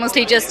 or is it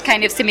mostly just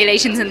kind of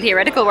simulations and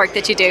theoretical work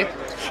that you do?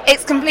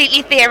 It's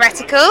completely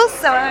theoretical.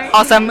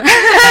 Awesome.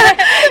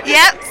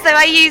 Yep, so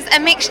I use a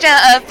mixture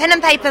of pen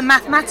and paper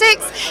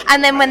mathematics,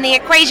 and then when the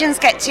equations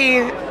get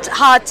too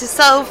hard to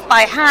solve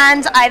by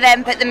hand, I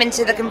then put them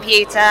into the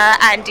computer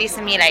and do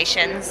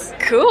simulations.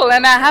 Cool.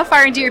 And how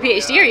far into your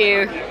PhD are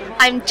you?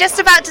 I'm just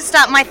about to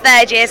start my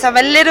 3rd year, so I'm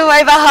a little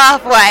over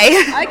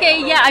halfway.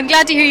 Okay, yeah, I'm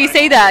glad to hear you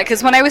say that,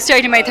 because when I was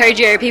starting my 3rd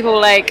year, people were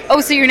like,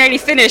 oh, so you're nearly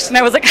finished? And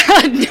I was like,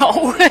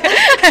 no,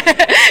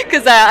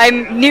 because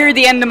I'm near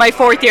the end of my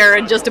 4th year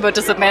and just about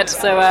to submit,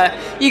 so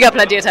you got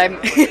plenty of time.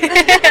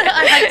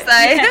 I hope so.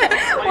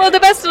 Yeah. Well, the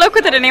best of luck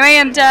with it anyway,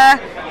 and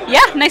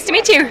nice to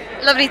meet you.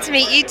 Lovely to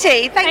meet you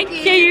too. Thank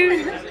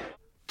you.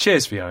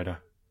 Cheers, Fiona.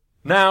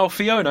 Now,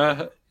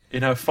 Fiona,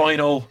 in her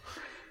final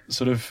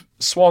sort of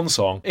swan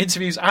song,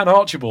 interviews Anne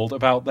Archibald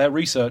about their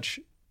research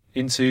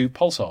into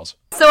pulsars.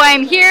 So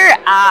I'm here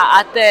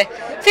at the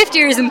 50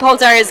 Years in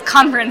Pulsars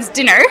conference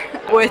dinner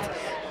with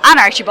Anne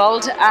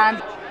Archibald.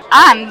 And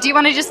Anne, do you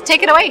want to just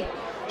take it away?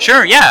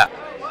 Sure, yeah.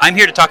 I'm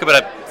here to talk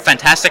about a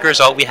fantastic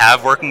result we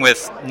have working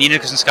with Nina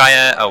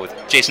Kuzinskaya, with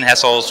Jason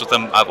Hessels, with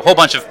a whole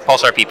bunch of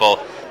pulsar people.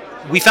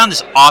 We found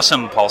this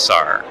awesome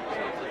pulsar.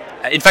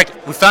 In fact,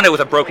 we found it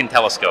with a broken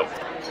telescope.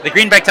 The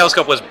Greenback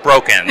telescope was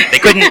broken. They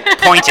couldn't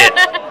point it.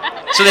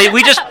 So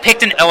we just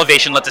picked an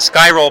elevation, let the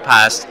sky roll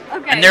past,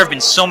 and there have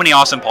been so many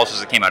awesome pulsars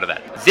that came out of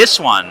that. This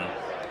one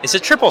is a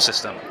triple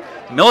system.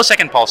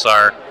 Millisecond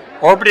pulsar,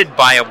 orbited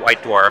by a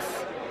white dwarf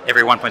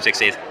every 1.6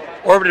 days,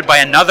 orbited by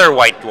another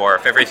white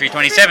dwarf every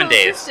 327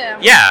 days. System.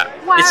 Yeah,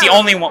 wow. It's the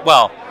only one,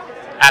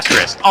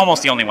 asterisk,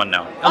 almost the only one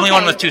known. Only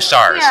one with 2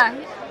 stars. Yeah.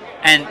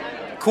 And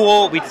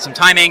cool, we did some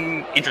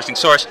timing, interesting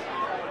source,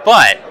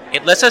 but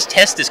it lets us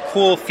test this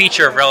cool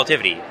feature of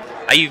relativity.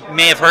 You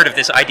may have heard of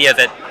this idea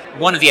that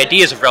one of the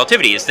ideas of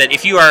relativity is that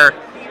if you are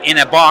in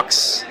a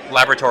box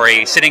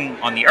laboratory sitting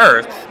on the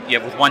Earth,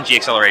 with 1g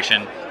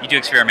acceleration, you do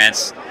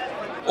experiments,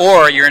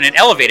 or you're in an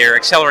elevator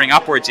accelerating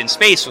upwards in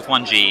space with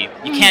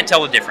 1g, you can't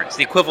tell the difference,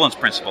 the equivalence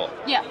principle.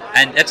 Yeah.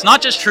 And that's not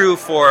just true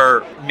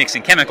for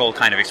mixing chemical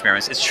kind of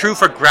experiments, it's true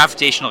for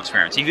gravitational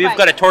experiments. If you've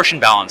got a torsion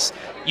balance,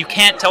 you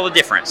can't tell the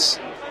difference.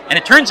 And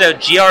it turns out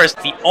GR is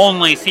the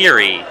only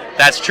theory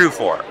that's true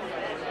for.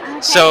 Okay.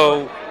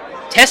 So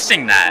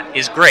testing that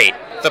is great.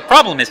 The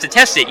problem is, to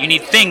test it, you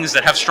need things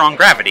that have strong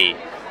gravity.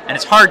 And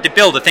it's hard to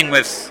build a thing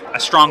with a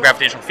strong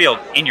gravitational field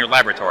in your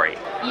laboratory.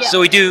 Yeah. So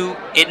we do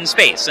it in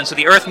space. And so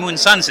the Earth, Moon,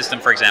 Sun system,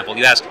 for example,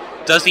 you ask,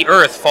 does the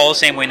Earth fall the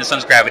same way in the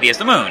Sun's gravity as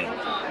the Moon?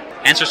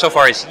 Answer so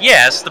far is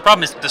yes. The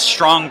problem is the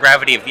strong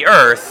gravity of the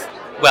Earth.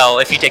 Well,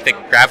 if you take the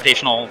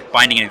gravitational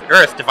binding of the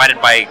Earth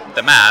divided by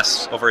the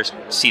mass over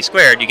c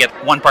squared, you get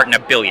 1 part in a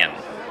billion.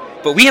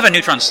 But we have a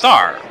neutron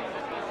star,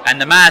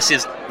 and the mass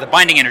is, the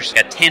binding energy is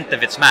a tenth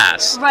of its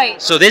mass. Right.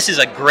 So this is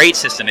a great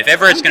system. If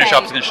ever it's going to show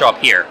up, it's going to show up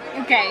here.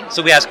 Okay.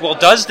 So we ask, well,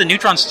 does the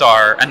neutron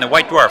star and the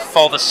white dwarf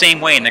fall the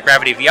same way in the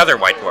gravity of the other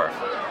white dwarf?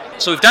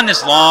 So we've done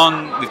this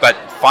we've got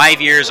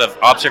 5 years of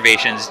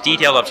observations,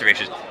 detailed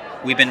observations.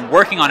 We've been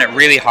working on it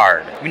really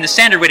hard. I mean, the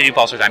standard way to do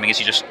pulsar timing is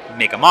you just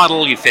make a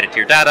model, you fit it to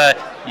your data,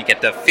 you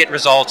get the fit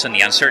results and the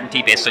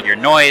uncertainty based on your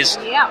noise.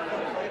 Yeah.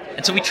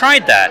 And so we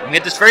tried that, and we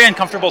had this very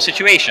uncomfortable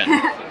situation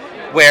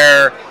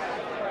where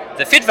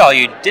the fit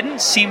value didn't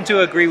seem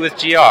to agree with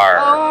GR.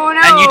 Oh,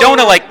 no. And you don't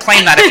want to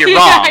claim that if you're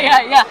wrong.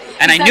 Yeah.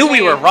 And I knew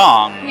we were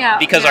wrong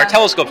because our yeah.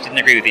 telescopes didn't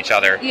agree with each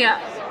other. Yeah.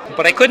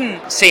 But I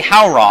couldn't say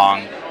how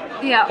wrong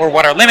Yeah. or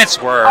what our limits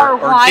were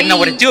or didn't know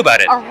what to do about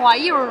it. Or why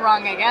you were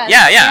wrong, I guess.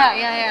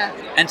 Yeah.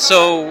 And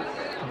so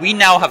we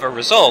now have a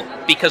result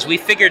because we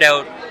figured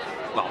out,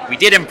 well, we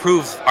did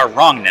improve our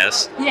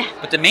wrongness. Yeah.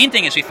 But the main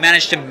thing is we've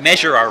managed to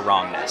measure our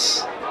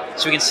wrongness.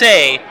 So we can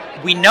say,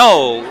 we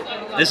know,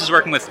 this is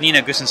working with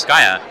Nina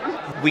Gusenskaya,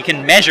 we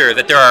can measure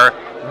that there are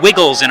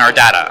wiggles in our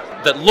data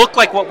that look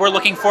like what we're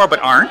looking for but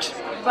aren't.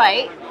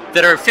 Right.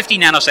 That are 50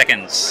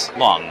 nanoseconds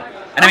long.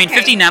 And I mean, Okay.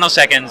 50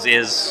 nanoseconds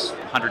is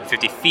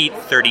 150 feet,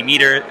 30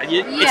 meters.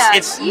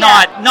 It's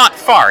yeah. not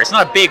far. It's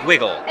not a big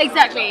wiggle.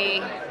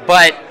 Exactly.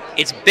 But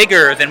it's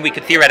bigger than we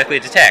could theoretically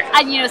detect.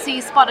 And, so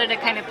you spotted a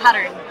kind of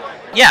pattern.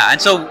 Yeah,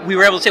 and so we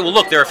were able to say, well,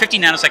 look, there are 50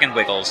 nanosecond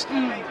wiggles.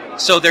 Mm.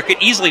 So there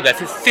could easily be a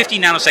 50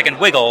 nanosecond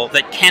wiggle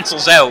that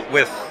cancels out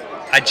with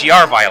a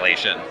GR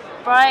violation.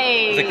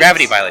 Right. The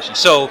gravity violation.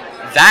 So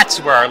that's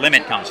where our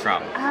limit comes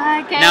from.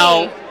 Okay.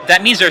 Now,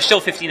 that means there are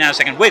still 50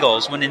 nanosecond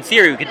wiggles, when in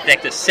theory we could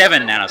detect a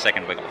 7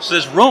 nanosecond wiggle. So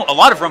there's a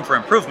lot of room for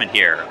improvement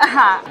here.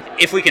 Uh-huh.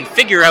 If we can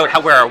figure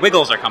out where our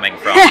wiggles are coming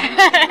from,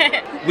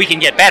 we can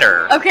get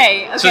better.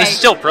 Okay. So this is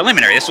still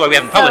preliminary. This is why we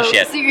haven't published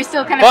yet. So you're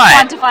still kind of But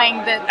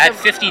quantifying the at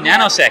 50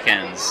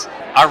 nanoseconds,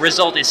 our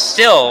result is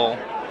still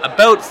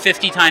about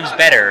 50 times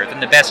better than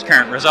the best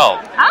current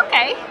result.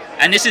 Okay.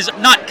 And this is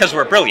not because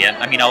we're brilliant.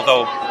 I mean,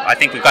 although I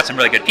think we've got some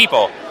really good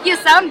people. You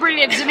sound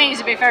brilliant to me,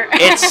 to be fair.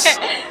 It's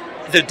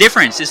the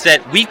difference is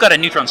that we've got a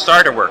neutron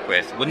star to work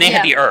with when they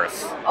had the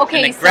Earth.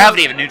 Okay, and the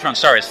gravity of a neutron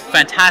star is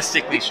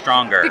fantastically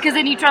stronger. Because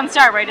a neutron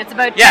star, right? It's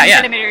about 10 Yeah.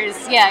 centimeters.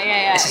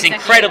 Yeah. It's this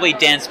incredibly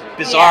dense,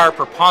 bizarre,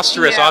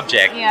 preposterous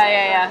object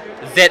Yeah.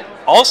 that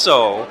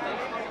also,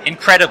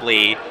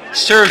 incredibly,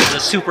 serves as a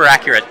super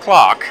accurate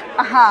clock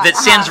that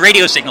sends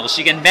radio signals, so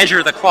you can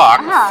measure the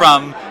clock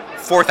from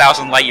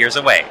 4,000 light years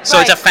away. So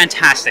it's a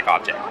fantastic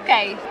object.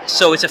 Okay.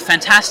 So it's a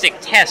fantastic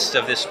test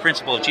of this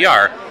principle of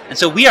GR, and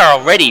so we are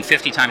already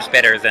 50 times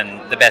better than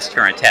the best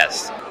current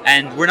test.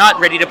 And we're not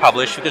ready to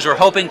publish because we're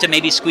hoping to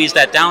maybe squeeze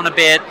that down a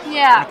bit.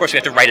 Yeah. And of course we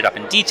have to write it up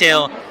in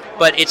detail,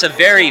 but it's a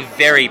very,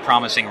 very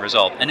promising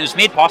result. And it was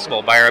made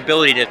possible by our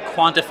ability to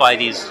quantify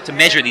these, to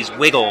measure these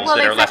wiggles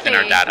that are left in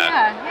our data.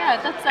 Yeah,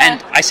 that's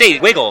And I say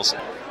wiggles.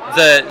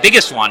 The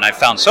biggest one I've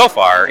found so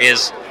far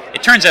is,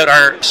 it turns out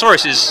our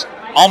source is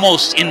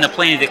almost in the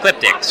plane of the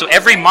ecliptic. So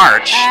every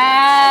March,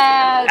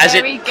 as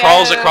it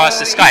crawls across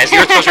the sky, as the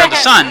Earth goes around the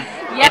Sun,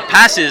 it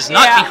passes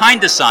not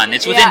behind the Sun,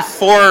 it's within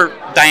 4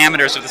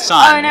 diameters of the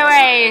Sun. Oh, no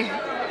way.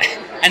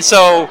 And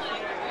so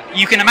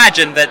you can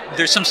imagine that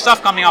there's some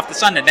stuff coming off the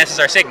Sun that messes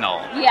our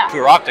signal. Yeah. If we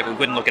were optical, we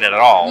wouldn't look at it at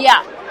all.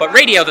 Yeah. But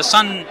radio, the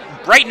Sun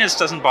brightness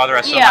doesn't bother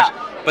us so much,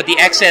 but the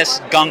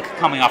excess gunk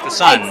coming off the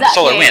Sun, Exactly.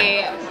 solar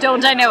wind.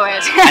 Don't I know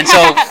it? And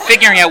so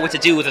figuring out what to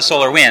do with the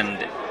solar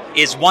wind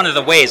is one of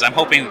the ways I'm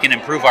hoping we can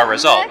improve our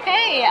result.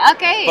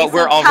 Okay. But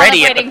we're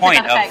already at the point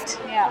of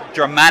Yeah.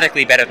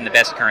 dramatically better than the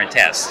best current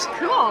test.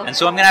 Cool. And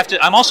so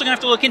I'm also gonna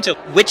have to look into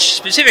which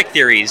specific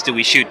theories do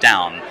we shoot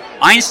down.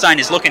 Einstein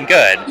is looking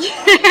good,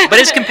 but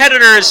his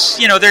competitors,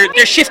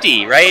 they're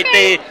shifty, right?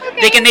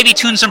 They can maybe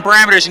tune some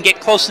parameters and get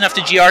close enough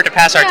to GR to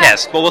pass our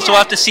test, but we'll still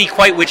have to see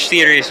quite which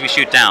theories we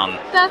shoot down.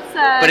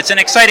 But it's an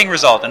exciting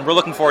result, and we're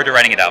looking forward to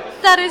writing it up.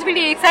 That is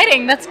really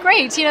exciting. That's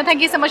great.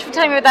 Thank you so much for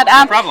telling me about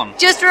that. No problem.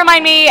 Just to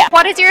remind me,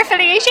 what is your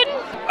affiliation?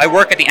 I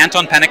work at the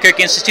Anton Pannekoek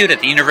Institute at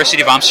the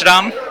University of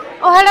Amsterdam.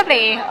 Oh, how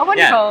lovely. Oh,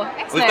 wonderful.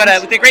 Excellent. We've got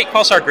a great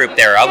pulsar group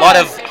there. A lot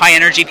of high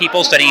energy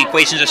people studying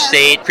equations of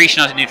state,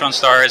 accretion onto neutron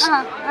stars.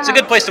 It's a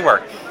good place to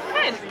work.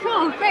 Good,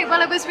 cool, great.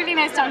 Well, it was really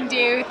nice talking to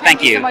you.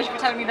 Thank you so much for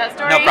telling me that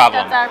story. No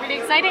problem. That's really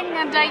exciting,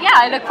 and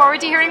I look forward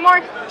to hearing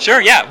more.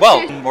 Sure, yeah.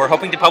 Well, we're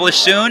hoping to publish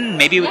soon.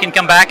 Maybe we can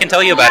come back and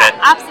tell you about it.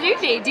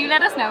 Absolutely. Do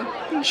let us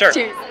know. Sure.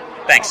 Cheers.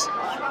 Thanks.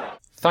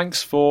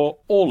 Thanks for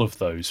all of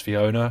those,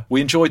 Fiona. We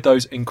enjoyed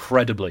those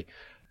incredibly.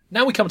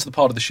 Now we come to the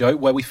part of the show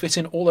where we fit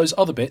in all those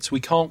other bits we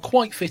can't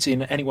quite fit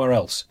in anywhere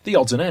else, the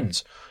odds and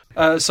ends.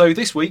 So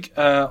this week,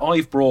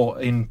 I've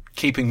brought, in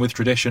keeping with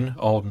tradition,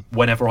 on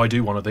whenever I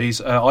do one of these,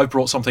 I've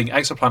brought something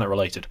exoplanet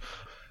related.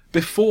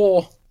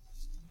 Before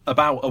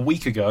about a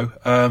week ago,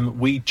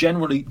 we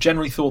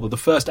generally thought that the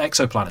first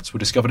exoplanets were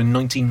discovered in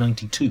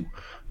 1992.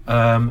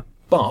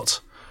 But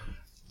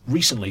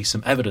recently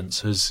some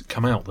evidence has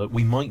come out that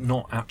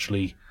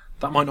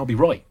that might not be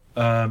right.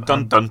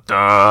 Dun dun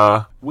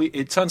dun.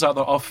 It turns out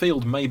that our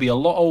field may be a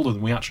lot older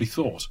than we actually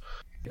thought.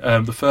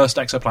 The first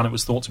exoplanet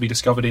was thought to be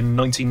discovered in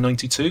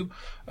 1992,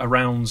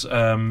 around,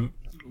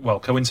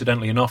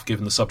 coincidentally enough,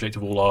 given the subject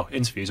of all our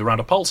interviews, around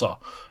a pulsar.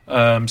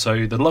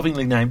 So the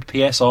lovingly named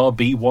PSR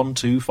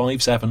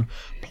B1257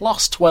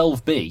 plus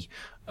 12b.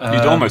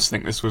 You'd almost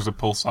think this was a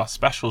Pulsar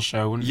special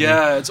show, wouldn't you?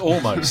 Yeah, it's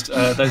almost.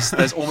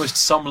 There's almost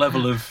some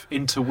level of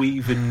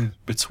interweaving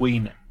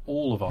between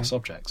all of our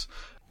subjects.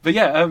 But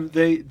yeah,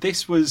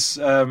 this was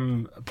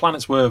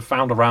planets were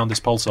found around this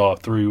pulsar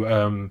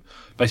through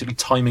basically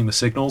timing the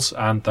signals,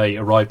 and they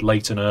arrived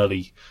late and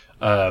early,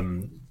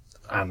 and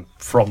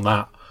from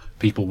that,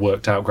 people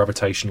worked out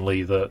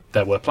gravitationally that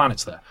there were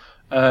planets there.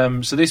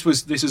 So this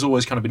has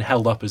always kind of been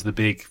held up as the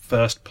big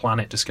first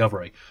planet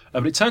discovery.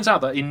 But it turns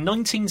out that in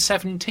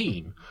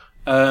 1917,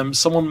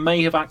 someone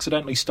may have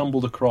accidentally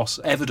stumbled across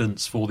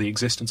evidence for the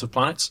existence of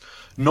planets,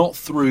 not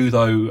through,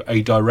 though,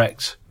 a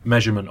direct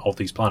measurement of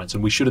these planets.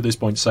 And we should at this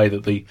point say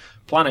that the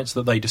planets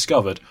that they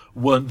discovered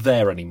weren't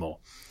there anymore.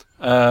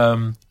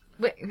 Weren't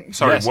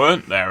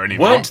there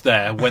anymore? Weren't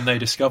there when they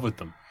discoveed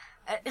them.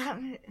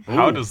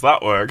 How does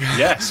that work?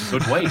 Yes,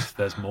 but wait,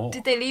 there's more.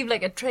 Did they leave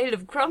like a trail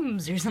of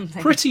crumbs or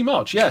something? Pretty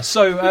much, yeah.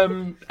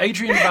 So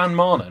Adrian van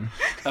Maanen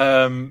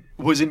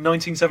was in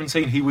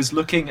 1917. He was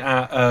looking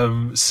at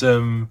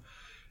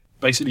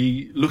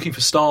basically looking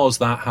for stars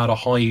that had a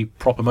high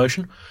proper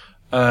motion,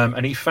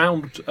 and he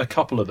found a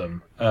couple of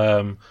them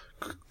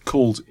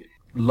called,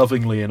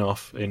 lovingly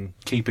enough, in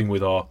keeping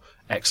with our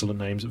excellent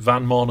names,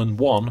 Van Maanen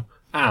 1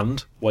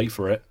 and, wait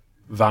for it,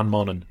 Van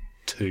Maanen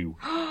 2.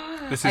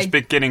 This is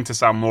beginning to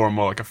sound more and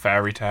more like a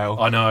fairy tale.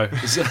 I know.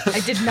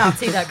 I did not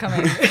see that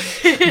coming.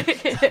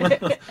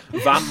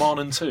 Van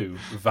Maanen 2,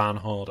 Van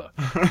Harder.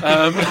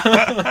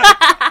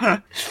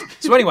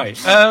 So anyway,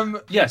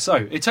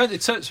 so it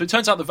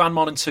turns out that Van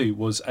Maanen 2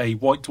 was a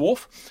white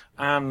dwarf,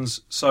 and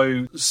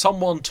so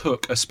someone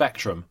took a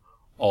spectrum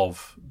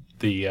of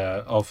the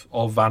of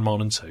Van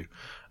Maanen 2,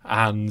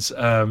 and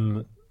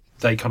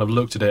they kind of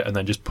looked at it and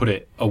then just put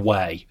it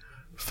away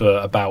for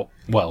about,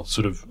 I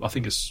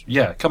think it's,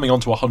 coming on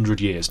to 100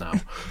 years now.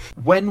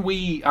 When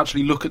we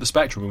actually look at the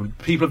spectrum,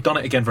 people have done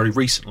it again very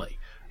recently.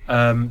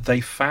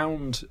 They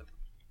found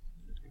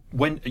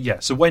when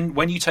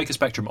you take a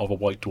spectrum of a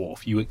white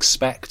dwarf, you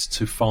expect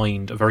to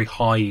find a very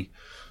high,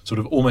 sort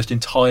of almost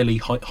entirely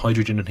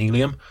hydrogen and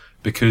helium,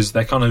 because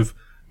they're kind of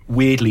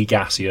weirdly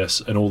gaseous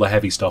and all the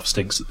heavy stuff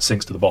sinks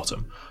to the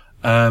bottom.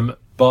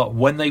 But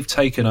when they've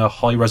taken a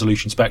high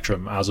resolution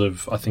spectrum, as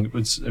of, I think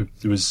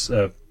it was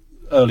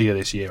earlier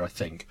this year, I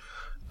think,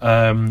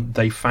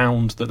 they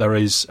found that there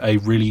is a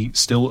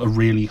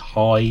really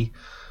high,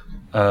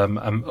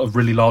 a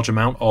really large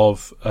amount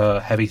of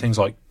heavy things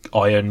like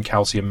iron,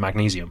 calcium,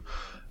 magnesium,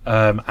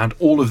 and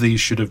all of these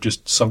should have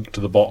just sunk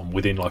to the bottom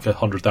within like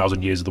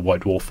 100,000 years of the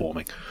white dwarf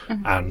forming,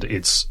 and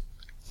it's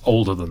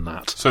older than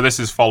that. So this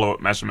is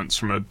follow-up measurements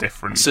from a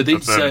different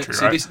observatory,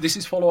 right? This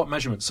is follow-up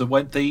measurements. So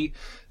when they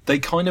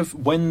kind of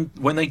when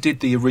they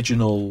did the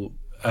original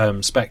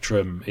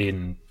spectrum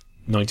in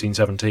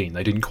 1917,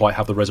 they didn't quite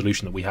have the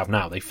resolution that we have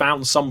now. They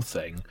found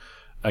something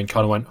and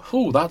kind of went,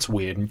 "Oh, that's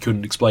weird," and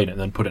couldn't explain it, and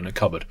then put it in a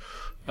cupboard.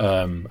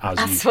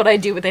 That's what I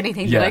do with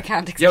anything that I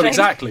can't explain. Yeah,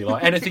 exactly.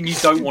 Like anything you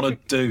don't want to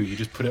do, you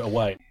just put it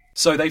away.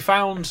 So they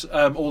found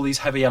all these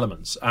heavy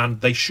elements,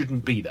 and they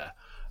shouldn't be there.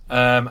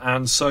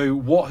 And so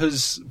what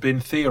has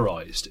been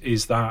theorized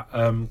is that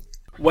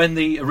when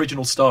the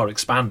original star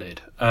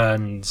expanded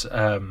and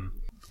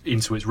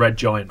into its red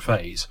giant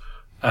phase,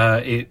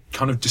 it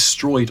kind of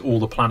destroyed all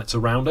the planets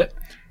around it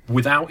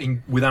without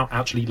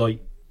actually like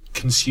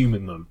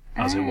consuming them,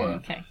 as it were.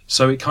 Okay.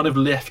 So it kind of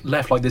left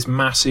like this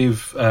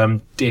massive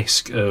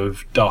disk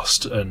of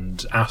dust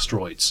and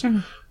asteroids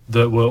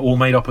that were all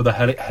made up of the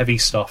heavy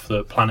stuff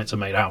that planets are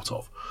made out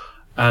of.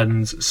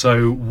 And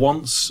so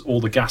once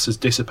all the gas has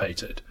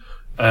dissipated,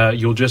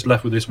 you're just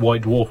left with this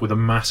white dwarf with a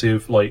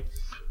massive like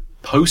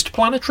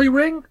post-planetary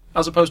ring,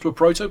 as opposed to a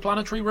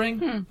protoplanetary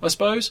ring, I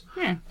suppose.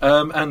 Yeah.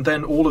 And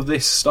then all of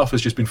this stuff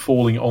has just been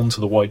falling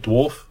onto the white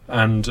dwarf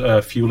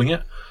and fueling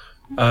it,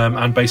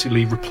 and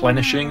basically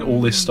replenishing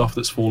all this stuff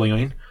that's falling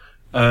in.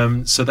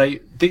 I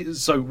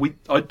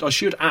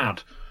should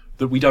add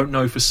that we don't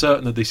know for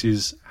certain that this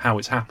is how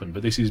it's happened,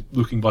 but this is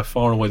looking by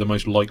far and away the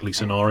most likely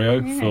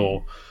scenario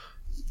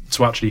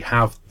to actually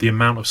have the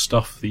amount of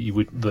stuff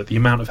that the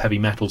amount of heavy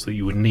metals that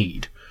you would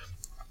need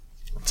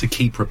to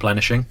keep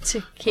replenishing.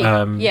 So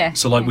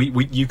like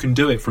you can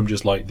do it from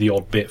just like the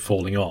odd bit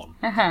falling on,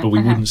 but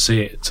we wouldn't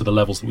see it to the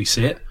levels that we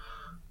see it.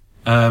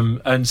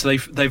 And so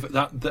they've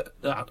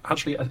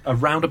actually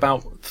around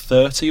about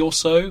 30 or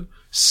so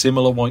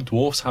similar white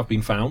dwarfs have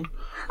been found.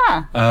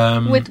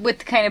 Huh.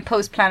 With kind of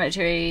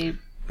post-planetary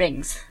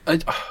rings.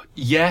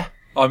 Yeah.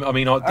 I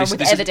mean, this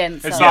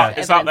evidence. Is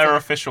that their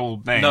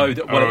official name? No,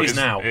 it is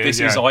now.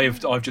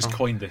 I've just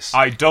coined this.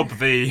 I dub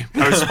the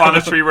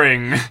post-planetary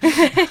ring.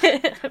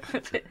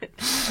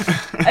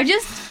 I'm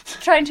just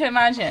trying to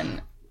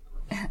imagine,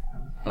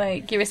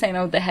 like you were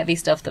saying, the heavy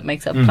stuff that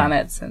makes up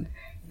planets, and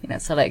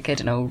so like I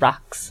don't know,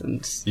 rocks and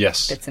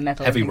bits of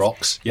metal. Heavy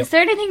rocks. Yep. Is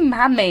there anything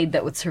man-made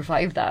that would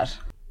survive that?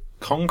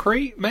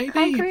 Concrete,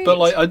 maybe, but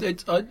like,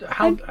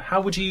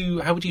 how would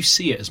you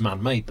see it as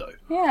man-made though?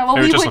 Yeah, well,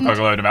 it would just look like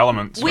a load of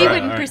elements. We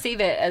wouldn't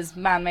perceive it as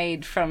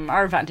man-made from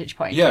our vantage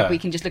point. Yeah, we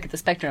can just look at the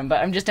spectrum.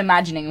 But I'm just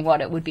imagining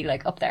what it would be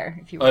like up there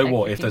if you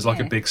were. If there's like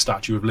a big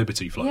Statue of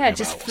Liberty floating? Yeah,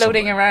 just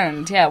floating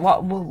around. Yeah,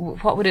 what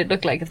would it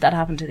look like if that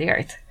happened to the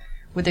Earth?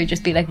 Would there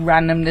just be like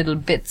random little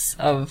bits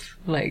of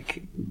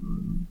like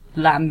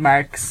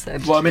landmarks?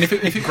 Well, I mean,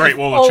 if Great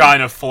Wall of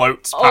China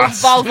floats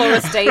past Volvo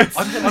estates,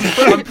 I'm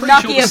pretty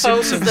Nokia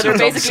sure phones that are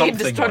basically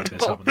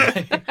indestructible.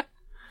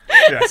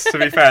 Yes, to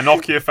be fair,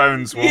 Nokia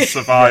phones will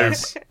survive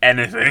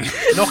anything.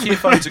 Nokia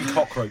phones and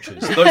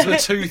cockroaches. Those are the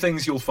two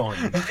things you'll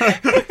find.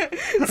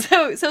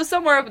 So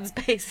somewhere up in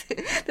space,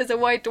 there's a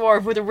white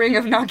dwarf with a ring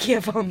of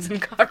Nokia phones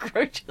and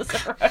cockroaches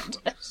around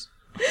it.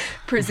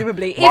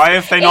 Presumably. Why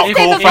have they not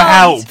called for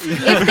help?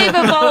 If they've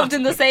evolved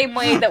in the same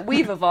way that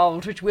we've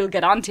evolved, which we'll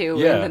get onto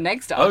in the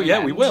next argument. Oh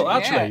yeah, we will,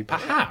 actually. Yeah.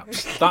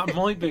 Perhaps. That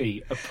might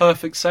be a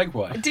perfect segue.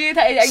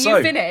 Are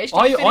you finished?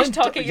 I'm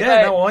talking about...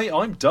 Yeah, no,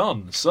 I'm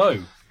done. So...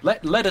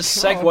 Let us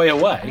segue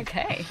away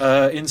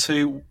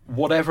into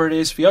whatever it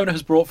is Fiona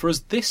has brought for us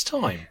this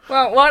time.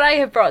 Well, what I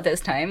have brought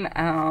this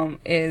time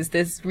is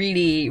this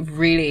really,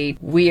 really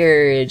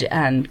weird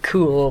and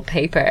cool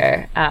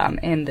paper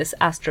in this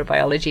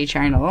astrobiology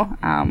journal,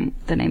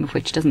 the name of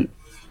which doesn't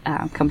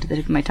come to the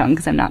tip of my tongue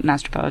because I'm not an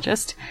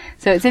astrobiologist.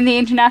 So it's in the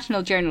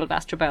International Journal of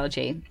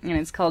Astrobiology, and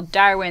it's called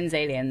Darwin's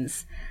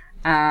Aliens.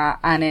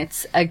 And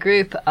it's a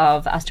group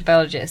of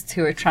astrobiologists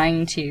who are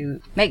trying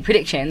to make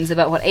predictions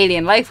about what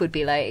alien life would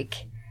be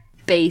like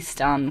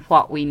based on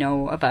what we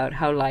know about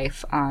how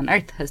life on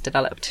Earth has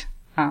developed.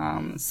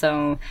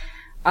 So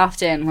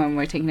often when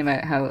we're thinking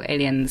about how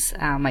aliens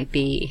might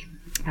be,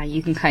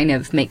 you can kind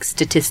of make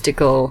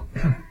statistical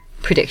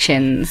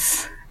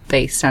predictions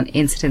based on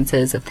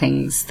incidences of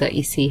things that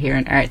you see here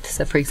on Earth.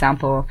 So for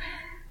example,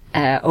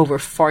 over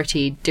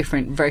 40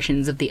 different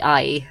versions of the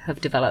eye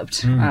have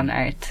developed on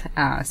Earth.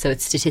 So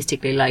it's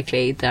statistically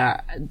likely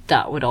that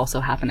that would also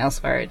happen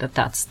elsewhere,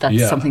 that's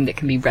something that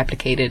can be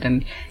replicated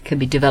and can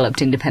be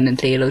developed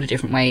independently a load of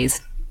different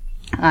ways.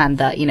 And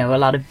that, a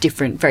lot of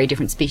very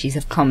different species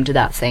have come to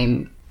that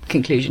same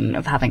conclusion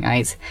of having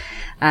eyes.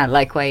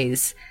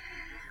 Likewise,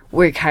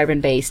 we're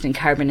carbon-based, and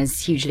carbon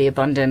is hugely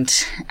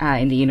abundant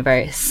in the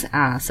universe,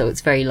 so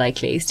it's very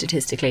likely,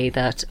 statistically,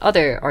 that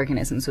other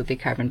organisms would be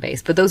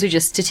carbon-based. But those are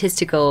just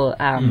statistical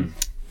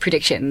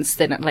predictions.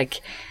 They're not,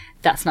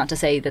 that's not to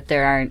say that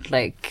there aren't,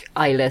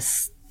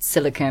 eyeless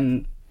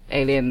silicon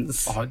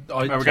aliens.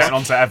 We're getting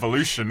onto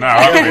evolution now,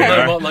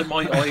 aren't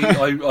we?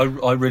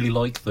 I really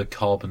like the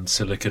carbon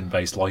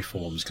silicon-based life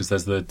forms, because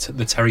there's the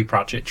Terry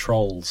Pratchett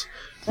trolls,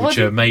 which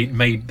are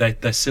made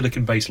they're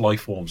silicon-based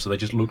life forms, so they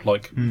just look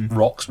like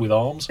rocks with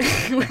arms.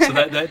 So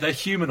they're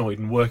humanoid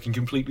and working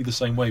completely the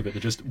same way, but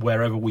they're just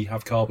wherever we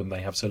have carbon, they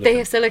have silicon. They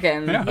have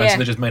silicon. Yeah. So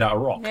they're just made out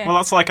of rock. Yeah. Well,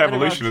 that's like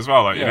evolution as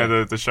well. You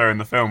know the show in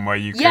the film where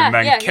you can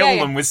then kill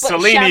them with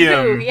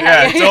selenium.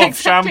 Dove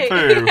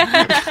shampoo.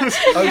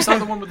 Oh, is that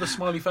the one with the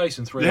smiley face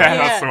in 3? Yeah,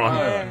 that's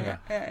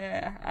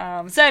the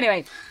one. So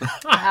anyway,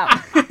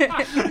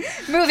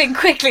 moving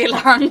quickly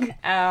along.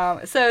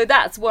 So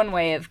that's one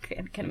way of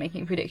kind of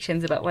making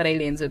predictions about what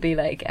aliens would be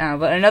like.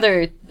 But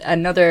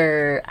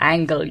another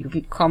angle you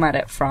can come at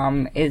it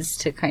from is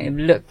to kind of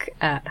look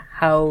at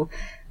how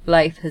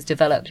life has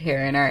developed here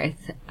on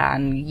Earth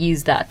and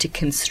use that to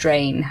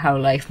constrain how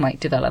life might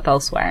develop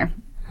elsewhere.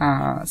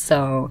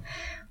 So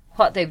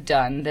what they've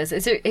done,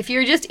 if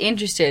you're just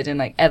interested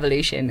in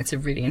evolution, it's a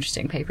really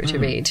interesting paper to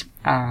read.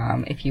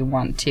 If you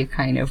want to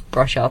kind of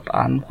brush up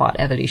on what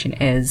evolution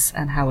is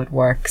and how it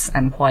works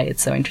and why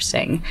it's so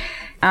interesting.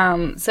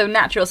 So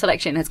natural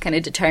selection has kind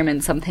of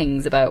determined some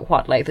things about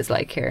what life is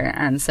like here.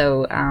 And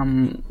so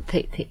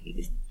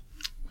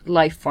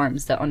life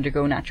forms that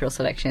undergo natural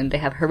selection, they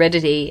have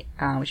heredity,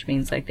 which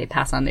means they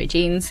pass on their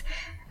genes.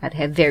 They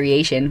have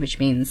variation, which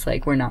means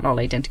we're not all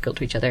identical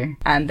to each other.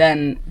 And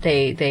then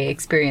they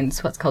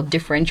experience what's called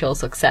differential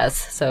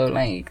success. So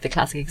the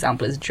classic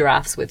example is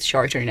giraffes with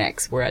shorter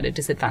necks were at a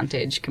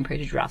disadvantage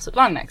compared to giraffes with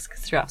long necks,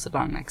 because giraffes with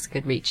long necks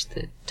could reach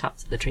the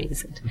tops of the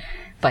trees and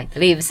bite the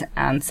leaves.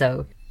 And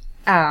so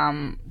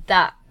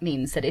that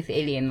means that if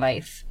alien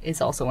life is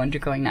also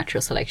undergoing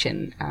natural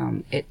selection,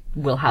 it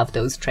will have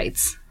those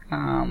traits.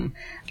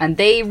 And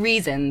they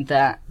reason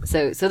that,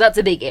 so that's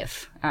a big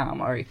if,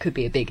 or it could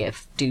be a big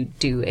if.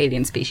 Do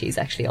alien species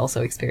actually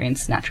also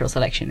experience natural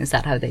selection? Is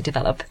that how they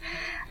develop?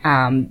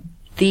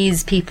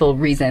 These people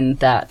reason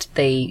that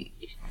they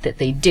that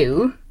they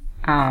do.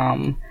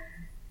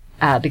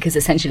 Because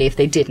essentially, if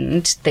they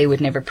didn't, they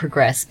would never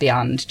progress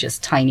beyond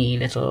just tiny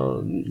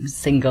little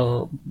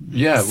single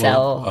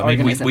cell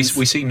organisms.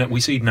 We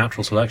see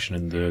natural selection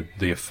and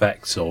the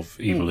effects of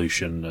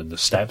evolution and the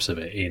steps of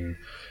it in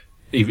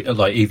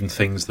even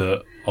things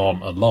that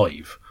aren't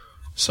alive.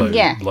 So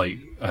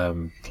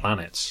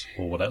planets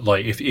or whatever.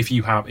 Like if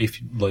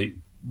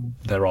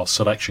there are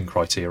selection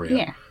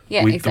criteria.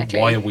 Exactly.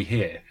 Why are we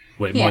here?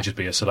 Well, it might just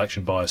be a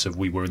selection bias of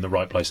we were in the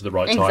right place at the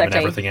right time and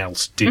everything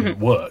else didn't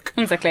work.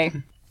 Exactly.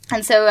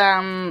 And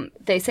so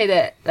they say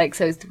that,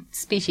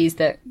 species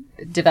that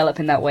develop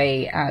in that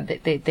way,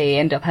 they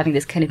end up having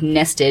this kind of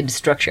nested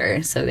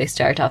structure. So you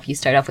start off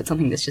with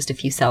something that's just a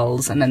few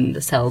cells, and then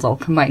the cells all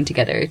combine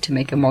together to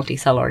make a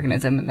multi-cell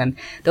organism, and then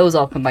those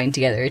all combine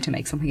together to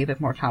make something a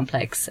bit more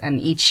complex. And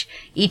each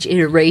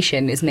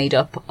iteration is made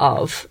up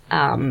of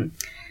the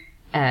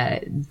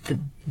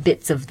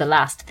bits of the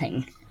last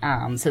thing.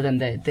 So then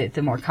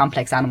the more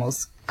complex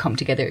animals come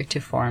together to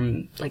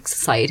form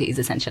societies,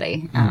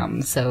 essentially.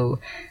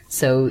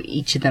 So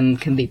each of them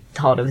can be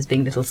thought of as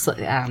being little. So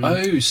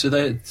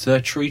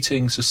they're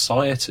treating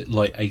society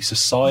like a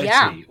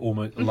society,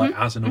 almost like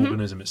as an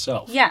organism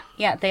itself. Yeah,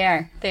 they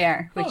are.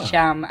 Which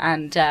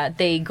and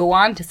they go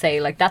on to say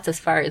that's as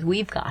far as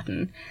we've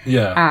gotten.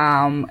 Yeah.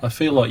 I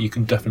feel like you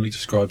can definitely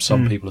describe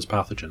some people as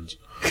pathogens.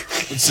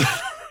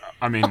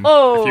 I mean,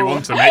 if you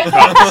want to make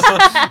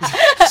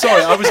that.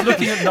 Sorry, I was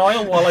looking at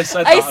Niall while I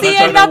said that. I see,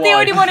 I'm not the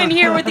only one in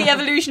here with the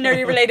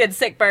evolutionary related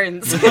sick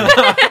burns. We're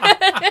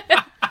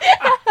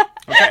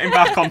getting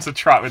back onto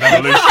track with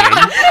evolution.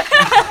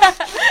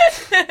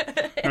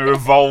 We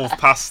evolve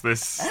past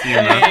this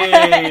humour.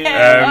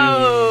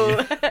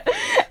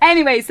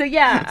 Anyway, so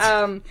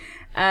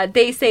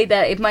they say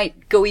that it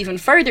might go even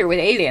further with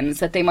aliens,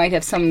 that they might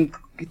have some.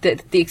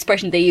 The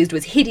expression they used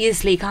was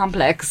hideously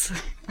complex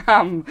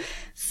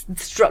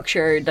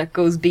structure that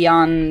goes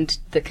beyond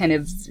the kind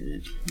of,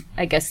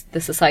 I guess,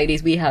 the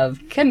societies we have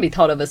can be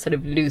thought of as sort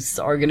of loose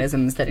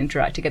organisms that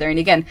interact together. And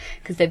again,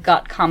 because they've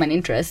got common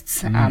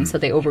interests, so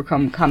they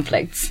overcome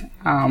conflicts.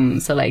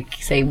 So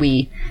say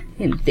we,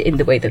 in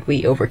the way that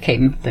we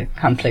overcame the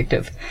conflict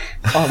of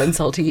all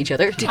insulting each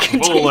other to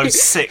continue. All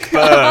those sick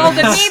burns. All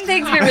the mean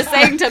things we were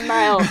saying to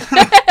Niall.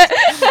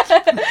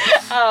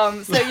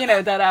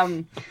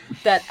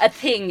 That a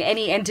thing,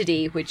 any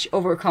entity which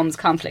overcomes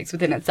conflicts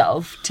within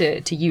itself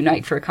to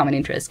unite for a common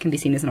interest can be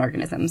seen as an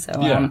organism.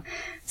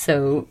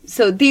 So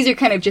these are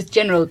kind of just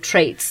general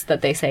traits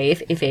that they say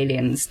if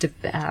aliens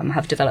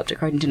have developed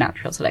according to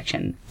natural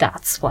selection,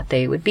 that's what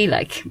they would be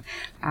like.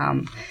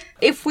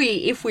 If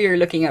we are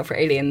looking out for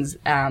aliens,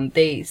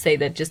 they say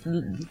that just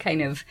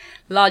kind of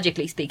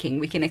logically speaking,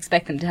 we can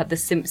expect them to have the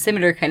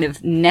similar kind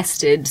of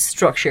nested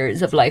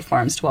structures of life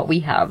forms to what we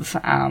have.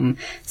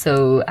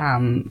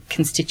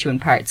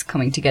 Constituent parts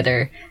coming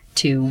together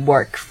to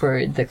work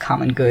for the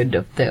common good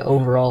of the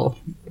overall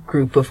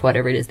group of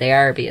whatever it is they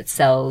are, be it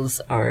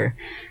cells or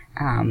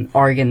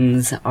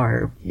organs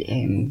or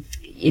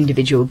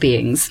individual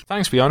beings.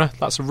 Thanks, Fiona.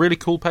 That's a really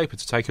cool paper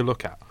to take a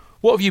look at.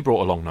 What have you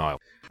brought along, Niall?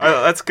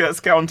 Let's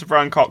get on to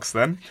Brian Cox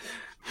then.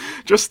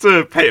 Just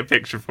to paint a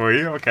picture for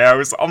you, okay, I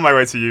was on my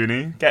way to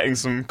uni, getting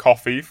some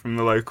coffee from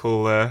the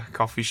local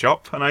coffee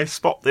shop, and I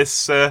spot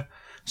this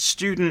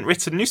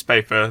student-written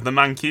newspaper, the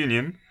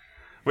Mancunian,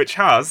 which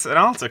has an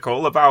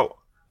article about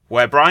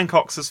where Brian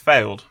Cox has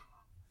failed.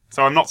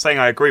 So I'm not saying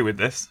I agree with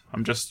this,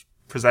 I'm just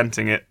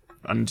presenting it,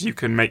 and you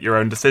can make your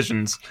own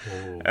decisions.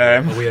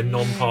 Are we a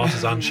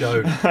non-partisan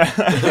show?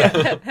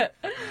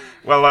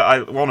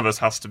 Well, one of us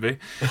has to be.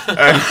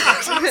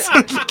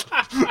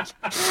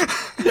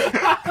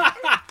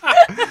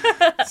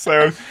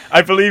 So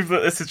I believe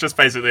that this is just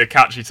basically a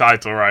catchy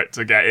title, right,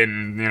 to get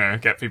in,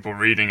 get people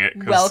reading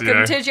it.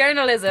 Welcome to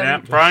journalism. Yeah,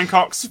 Brian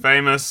Cox,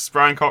 famous.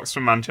 Brian Cox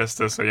from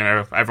Manchester, so,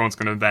 everyone's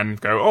going to then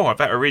go, oh, I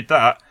better read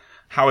that.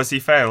 How has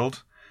he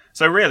failed?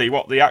 So really,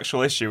 what the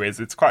actual issue is,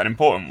 it's quite an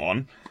important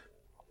one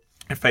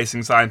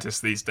facing scientists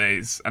these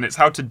days, and it's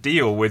how to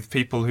deal with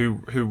people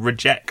who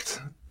reject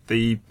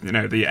the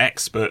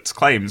experts'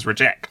 claims,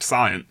 reject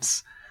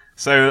science.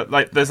 So,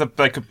 there's a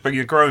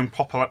growing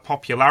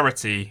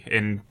popularity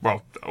in,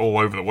 all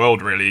over the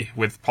world, really,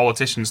 with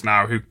politicians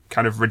now who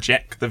kind of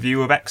reject the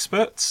view of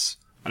experts.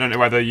 I don't know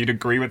whether you'd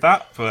agree with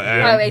that, but...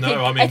 I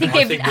think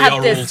we are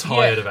all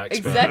tired of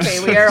experts. Exactly,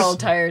 we are all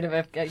tired of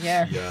it,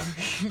 yeah.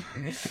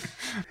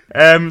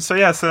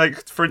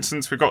 For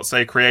instance, we've got,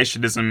 say,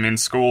 creationism in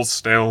schools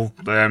still.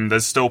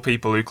 There's still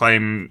people who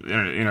claim,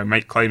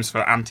 make claims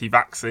for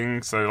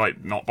anti-vaxxing, so,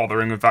 not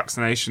bothering with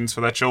vaccinations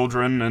for their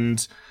children,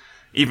 and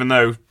even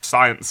though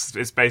science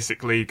is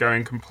basically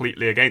going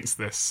completely against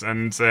this,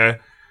 and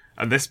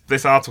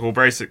this article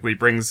basically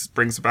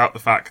brings about the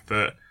fact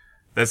that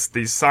there's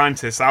these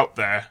scientists out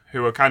there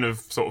who are kind of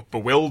sort of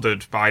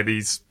bewildered by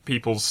these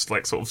people's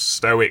sort of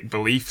stoic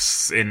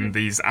beliefs in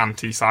these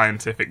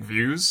anti-scientific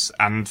views,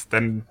 and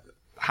then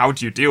how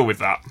do you deal with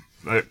that?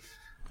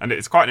 And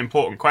it's quite an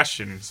important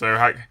question. So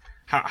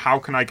how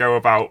can I go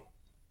about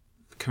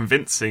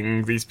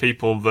convincing these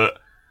people that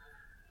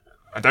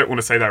I don't want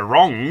to say they're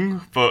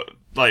wrong, but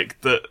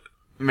like that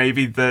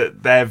maybe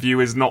their view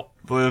is not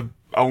the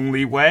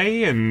only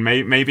way, and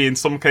maybe in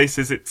some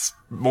cases it's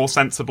more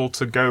sensible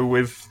to go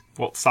with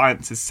what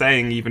science is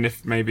saying, even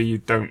if maybe you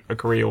don't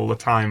agree all the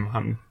time.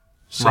 I'm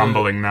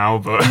rambling now,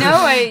 but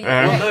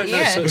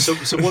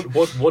So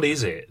what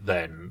is it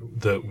then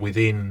that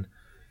within?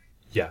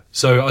 Yeah,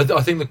 so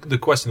I think the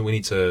question that we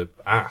need to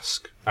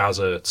ask as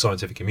a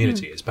scientific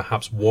community is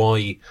perhaps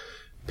why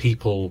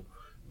people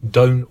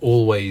don't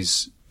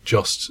always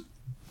just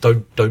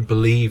don't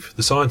believe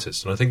the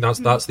scientists, and I think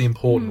that's the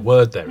important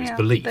word there is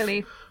belief.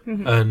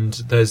 Mm-hmm. And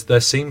there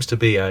seems to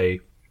be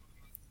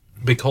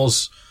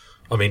because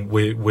I mean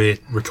we're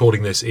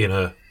recording this in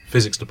a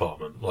physics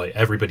department, like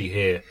everybody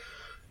here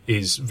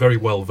is very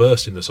well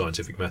versed in the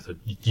scientific method,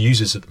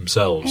 uses it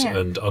themselves,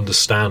 and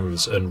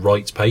understands and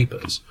writes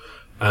papers,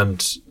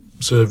 and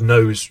sort of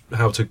knows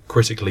how to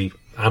critically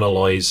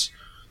analyze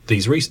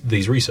these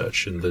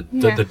research and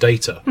the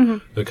data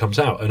that comes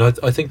out. And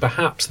I think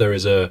perhaps there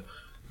is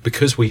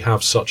because we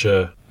have such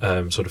a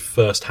sort of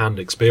first-hand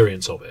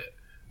experience of it,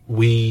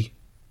 we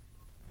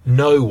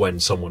know when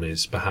someone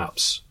is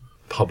perhaps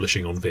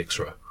publishing on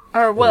Vixra.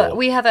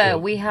 We have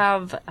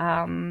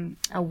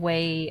a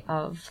way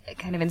of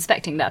kind of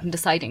inspecting that and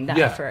deciding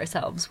that for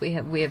ourselves. We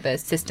have a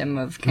system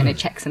of kind of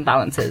checks and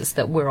balances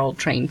that we're all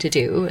trained to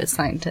do as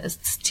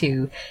scientists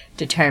to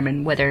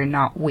determine whether or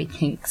not we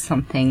think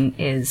something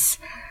is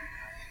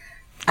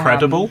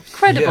credible.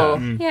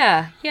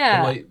 Yeah.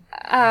 I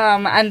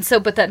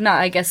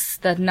guess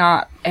that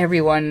not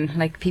everyone,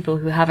 like people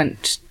who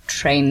haven't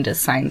trained as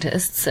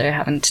scientists or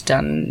haven't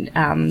done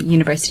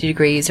university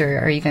degrees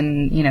or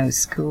even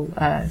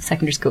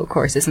secondary school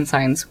courses in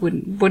science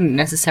wouldn't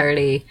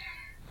necessarily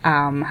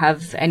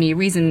have any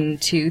reason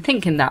to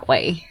think in that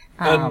way.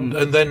 And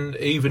then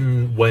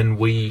even when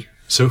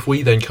if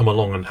we then come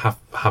along and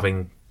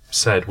having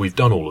said we've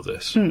done all of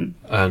this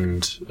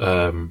and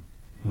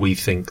we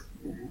think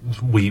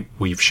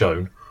we've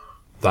shown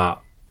that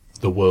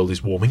the world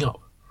is warming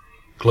up,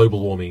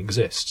 global warming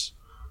exists.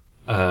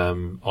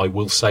 I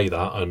will say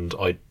that, and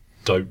I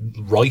don't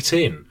write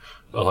in.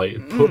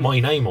 Put my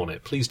name on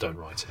it. Please don't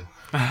write in.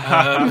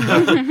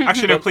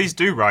 Actually, no. Please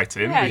do write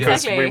in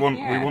because we want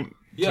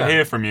to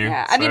hear from you.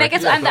 Yeah. I mean, I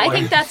guess, and I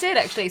think that's it.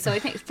 Actually, so I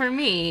think for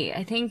me,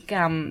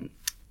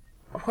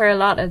 where a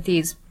lot of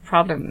these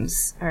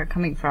problems are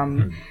coming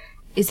from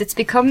is it's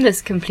become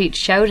this complete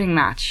shouting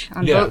match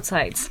on both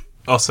sides.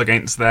 Us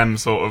against them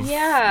sort of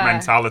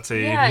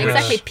mentality. Yeah,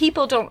 exactly.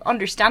 People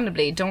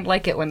understandably don't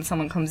like it when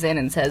someone comes in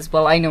and says,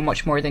 well, I know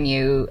much more than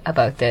you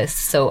about this,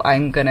 so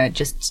I'm going to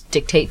just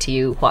dictate to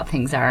you what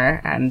things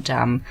are, and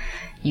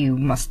you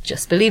must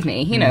just believe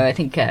me. You know, I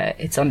think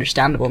it's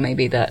understandable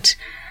maybe that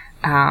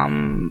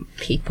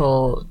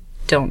people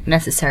don't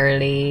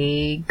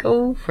necessarily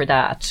go for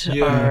that.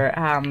 Or,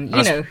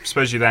 I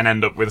suppose you then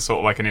end up with sort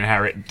of like an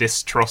inherent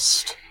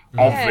distrust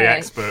of the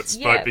experts,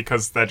 but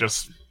because they're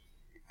just...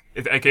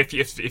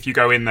 If you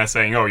go in there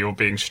saying, "Oh, you're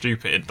being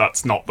stupid,"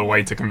 that's not the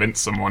way to convince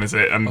someone, is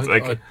it? And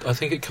I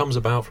think it comes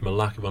about from a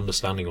lack of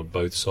understanding on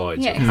both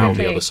sides of how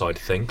the other side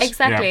thinks.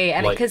 Exactly,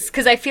 and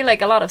because I feel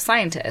like a lot of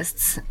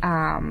scientists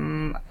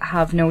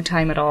have no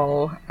time at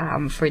all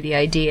for the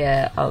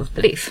idea of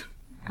belief.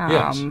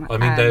 Yes, I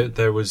mean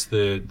there was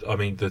I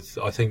think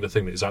the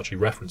thing that is actually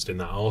referenced in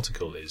that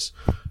article is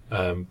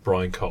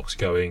Brian Cox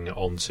going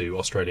on to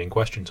Australian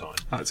Question Time.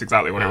 That's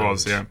exactly what it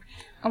was. Yeah.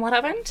 And what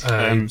happened?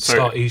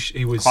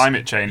 He was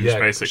climate change,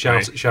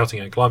 basically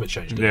shouting at climate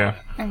change.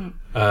 Who,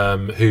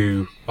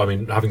 I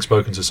mean, having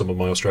spoken to some of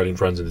my Australian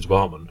friends in the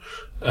department,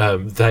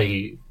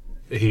 he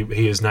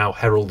is now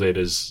heralded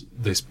as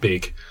this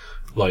big,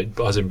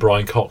 as in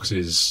Brian Cox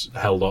is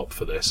held up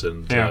for this,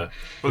 and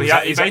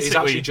he's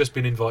actually just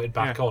been invited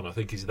back on. I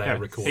think he's there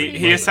recording.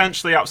 He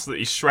essentially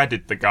absolutely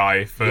shredded the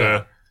guy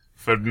for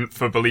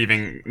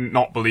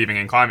not believing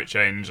in climate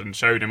change, and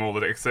showed him all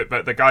the.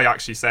 But the guy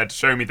actually said,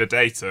 "Show me the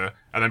data,"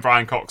 and then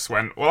Brian Cox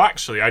went, "Well,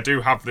 actually, I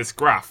do have this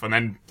graph," and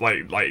then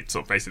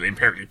sort of basically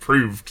empirically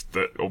proved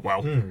that,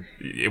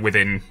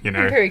 within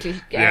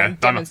empirically,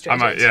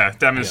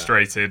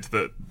 demonstrated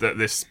that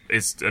this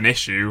is an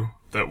issue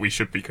that we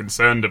should be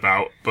concerned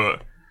about,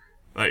 but.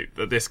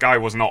 That this guy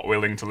was not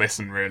willing to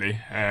listen,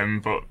 really.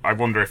 But I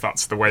wonder if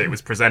that's the way it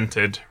was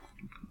presented,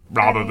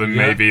 rather than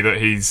maybe that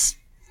he's.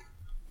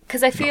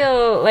 Because I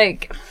feel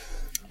like,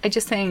 I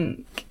just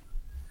think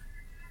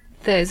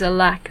there's a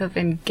lack of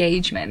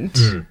engagement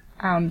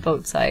on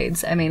both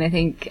sides. I mean, I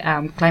think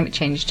climate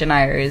change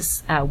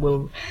deniers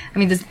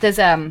there's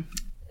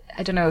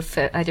I don't know if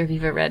either of you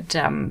have read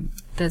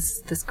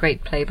there's this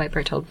great play by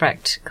Bertolt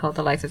Brecht called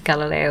The Life of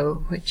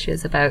Galileo, which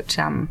is about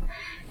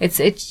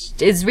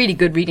it's really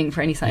good reading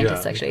for any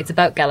scientist. Actually, it's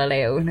about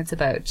Galileo, and it's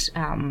about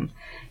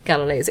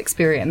Galileo's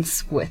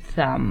experience with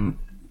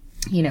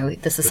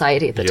the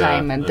society at the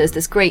time, and there's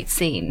this great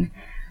scene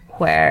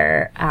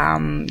where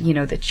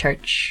the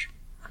church,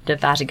 the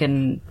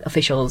Vatican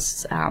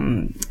officials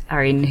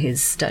are in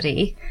his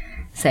study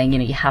saying,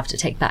 you have to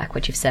take back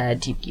what you've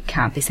said, you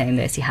can't be saying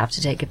this, you have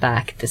to take it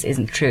back, this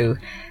isn't true.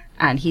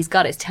 and he's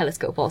got his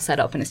telescope all set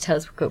up, and his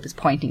telescope is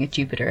pointing at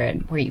Jupiter,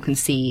 and where you can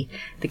see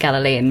the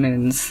Galilean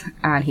moons.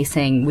 And he's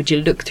saying, if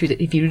you look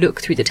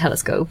through the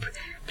telescope,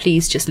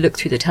 please just look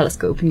through the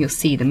telescope and you'll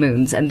see the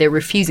moons. And they're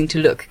refusing to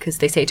look because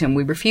they say to him,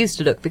 we refuse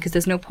to look because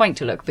there's no point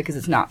to look, because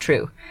it's not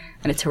true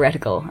and it's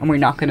heretical, and we're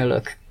not going to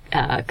look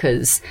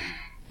because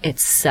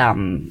it's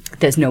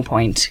there's no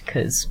point,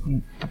 because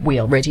we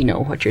already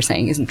know what you're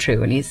saying isn't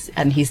true.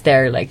 And he's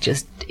there like,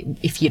 just,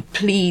 if you'd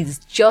please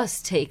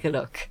just take a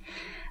look.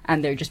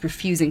 And they're just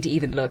refusing to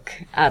even look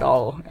at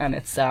all, and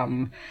it's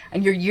and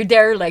you're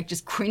there like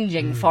just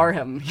cringing for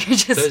him. You're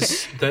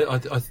just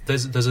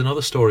there's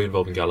another story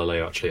involving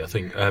Galileo, actually. I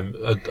think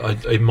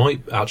it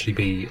might actually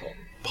be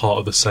part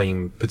of the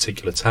same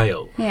particular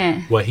tale,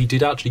 where he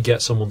did actually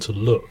get someone to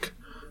look.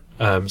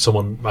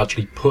 Someone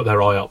actually put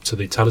their eye up to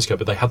the telescope,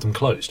 but they had them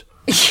closed.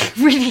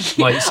 Really?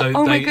 Like, so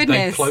oh my they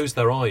goodness. Closed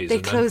their eyes. They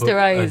closed their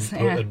eyes.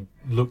 And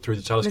looked through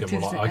the telescope.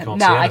 And were like, I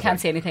can't see No, anything. I can't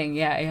see anything.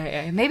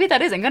 Yeah. Maybe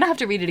that is. I'm going to have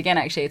to read it again.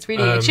 Actually, it's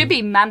really. It should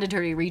be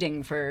mandatory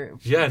reading for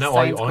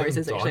science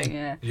courses.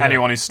 Actually,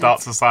 anyone who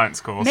starts a science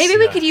course. Maybe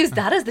we could use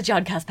that as the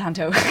Jodcast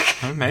panto.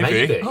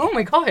 Maybe. Oh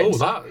my god.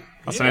 Oh,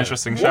 that's an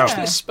interesting show. Watch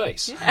this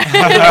space.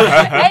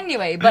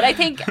 Anyway, but I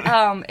think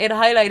it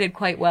highlighted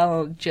quite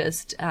well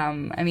just,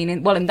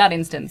 in that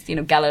instance,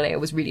 Galileo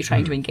was really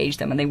trying to engage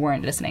them and they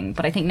weren't listening.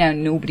 But I think now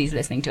nobody's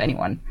listening to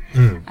anyone.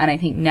 And I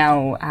think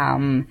now,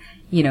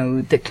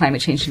 the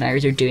climate change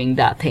deniers are doing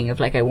that thing of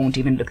like, I won't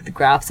even look at the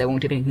graphs. I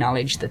won't even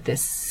acknowledge that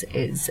this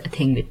is a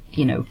thing that,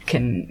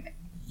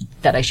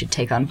 that I should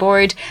take on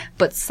board.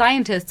 But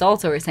scientists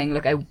also are saying,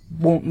 look, I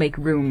won't make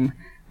room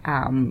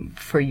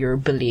for your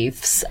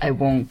beliefs. I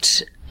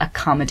won't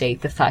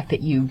accommodate the fact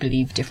that you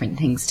believe different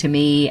things to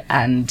me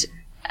and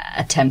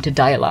attempt a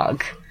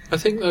dialogue. I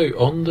think though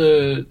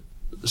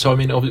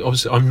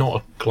obviously I'm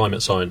not a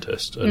climate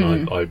scientist,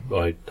 and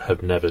I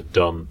have never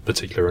done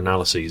particular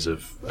analyses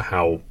of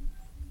how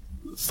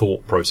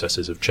thought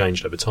processes have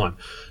changed over time.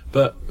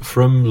 But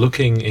from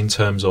looking in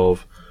terms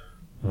of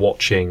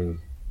watching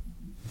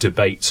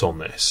debates on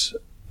this,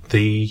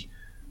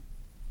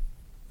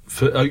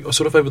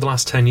 sort of over the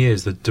last 10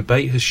 years, the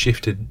debate has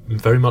shifted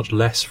very much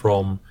less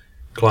from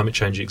climate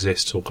change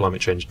exists or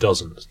climate change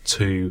doesn't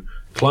to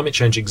climate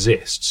change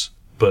exists,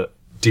 but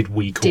did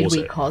we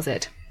cause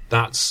it?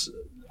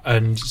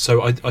 And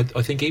so I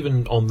think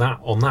even on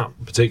that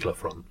particular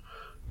front,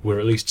 we're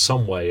at least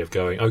some way of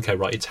going, okay,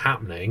 right, it's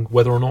happening.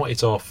 Whether or not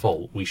it's our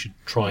fault, we should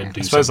try and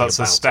do something about it. I suppose that's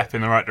a step in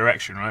the right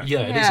direction, right?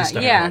 Yeah, it is a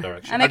step in the right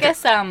direction. And I guess,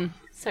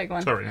 sorry, go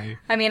on. Sorry.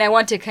 I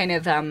want to kind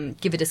of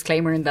give a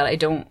disclaimer in that I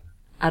don't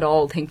at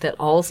all think that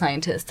all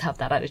scientists have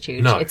that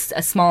attitude. No. It's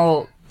a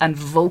small and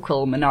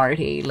vocal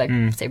minority, like,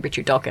 say,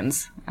 Richard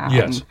Dawkins.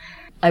 Yes.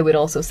 I would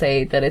also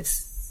say that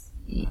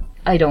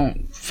I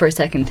don't for a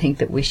second think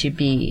that we should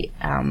be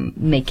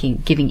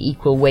giving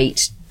equal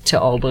weight to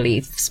all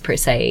beliefs per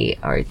se,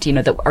 or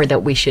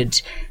that we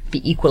should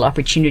be equal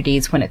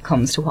opportunities when it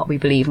comes to what we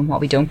believe and what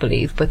we don't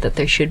believe, but that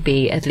there should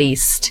be at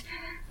least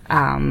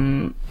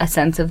a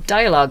sense of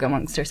dialogue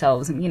amongst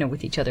ourselves and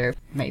with each other,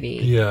 maybe.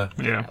 Yeah.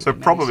 So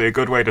probably a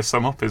good way to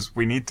sum up is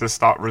we need to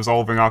start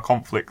resolving our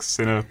conflicts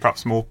in a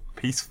perhaps more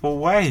peaceful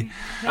way,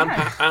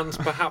 and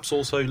perhaps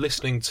also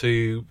listening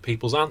to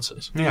people's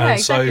answers. Yeah,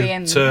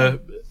 exactly. So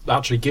to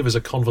actually give us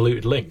a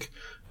convoluted link.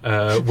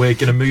 We're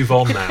going to move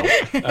on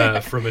now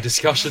from a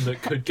discussion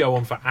that could go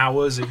on for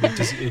hours. It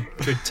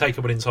could take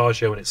up an entire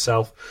show in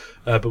itself.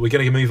 But we're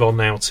going to move on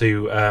now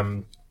to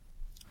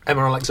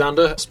Emma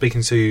Alexander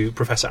speaking to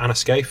Professor Anna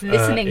Scaife.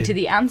 Listening to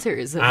the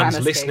answers of Anna Scaife.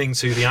 And listening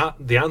to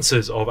the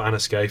answers of Anna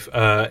Scaife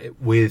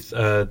with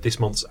this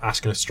month's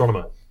Ask an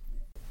Astronomer.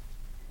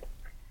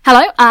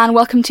 Hello and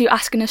welcome to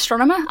Ask an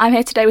Astronomer. I'm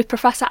here today with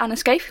Professor Anna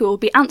Scaife, who will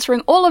be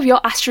answering all of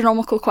your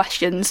astronomical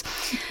questions.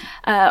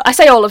 I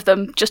say all of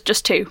them,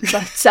 just two,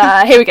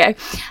 but here we go.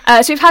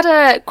 So we've had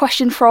a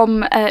question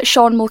from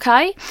Sean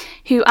Mulcahy,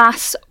 who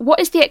asks, what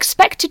is the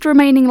expected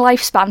remaining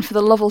lifespan for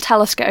the Lovell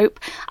telescope?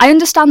 I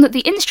understand that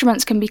the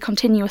instruments can be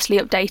continuously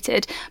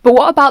updated, but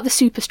what about the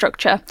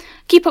superstructure?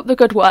 Keep up the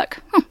good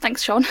work. Oh,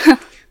 thanks, Sean.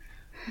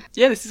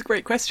 Yeah, this is a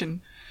great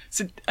question.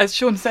 So, as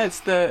Sean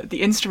says, the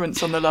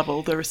instruments on the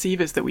Lovell, the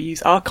receivers that we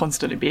use, are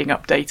constantly being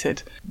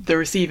updated. The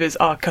receivers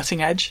are cutting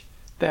edge.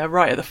 They're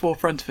right at the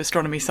forefront of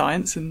astronomy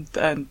science, and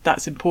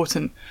that's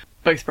important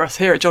both for us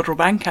here at Jodrell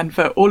Bank and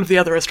for all of the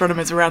other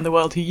astronomers around the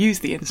world who use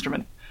the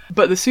instrument.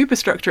 But the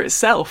superstructure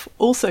itself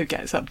also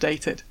gets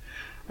updated.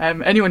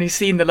 Anyone who's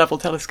seen the Lovell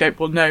telescope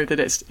will know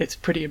that it's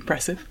pretty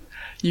impressive.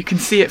 You can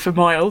see it for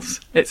miles.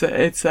 It's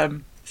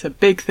a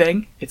big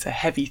thing. It's a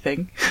heavy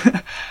thing.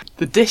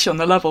 The dish on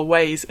the Lovell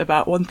weighs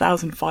about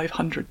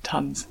 1,500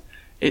 tons.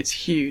 It's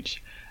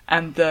huge.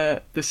 And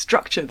the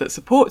structure that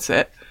supports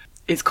it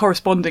is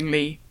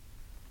correspondingly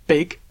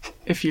big,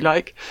 if you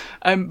like,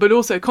 but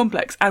also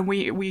complex. And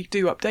we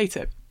do update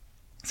it.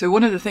 So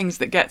one of the things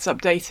that gets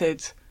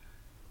updated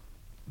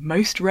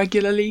most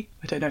regularly,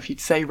 I don't know if you'd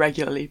say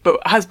regularly,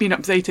 but has been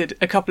updated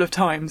a couple of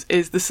times,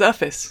 is the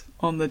surface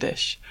on the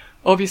dish.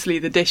 Obviously,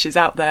 the dish is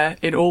out there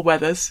in all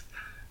weathers,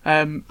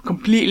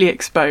 completely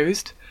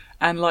exposed,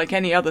 And like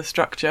any other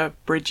structure,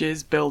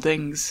 bridges,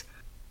 buildings,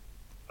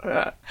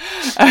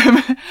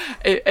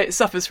 it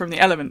suffers from the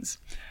elements.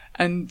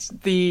 And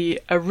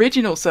the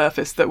original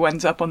surface that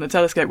went up on the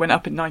telescope went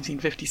up in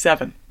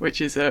 1957,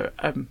 which is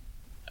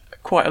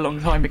quite a long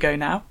time ago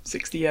now,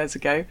 60 years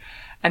ago.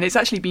 And it's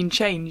actually been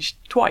changed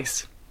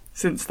twice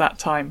since that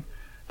time.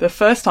 The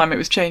first time it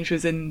was changed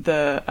was in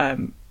the,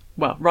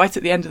 right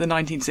at the end of the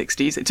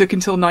 1960s. It took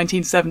until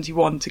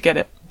 1971 to get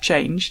it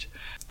changed.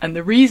 And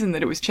the reason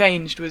that it was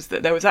changed was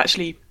that there was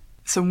actually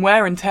some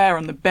wear and tear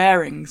on the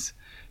bearings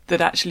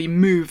that actually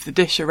moved the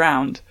dish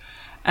around.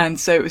 And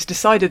so it was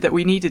decided that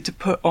we needed to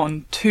put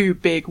on 2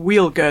 big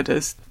wheel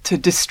girders to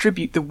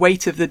distribute the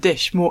weight of the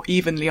dish more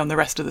evenly on the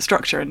rest of the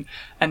structure,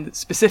 and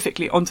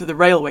specifically onto the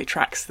railway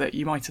tracks that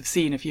you might have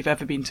seen if you've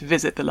ever been to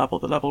visit the Lovell.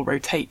 The Lovell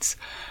rotates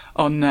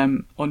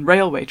on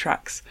railway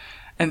tracks.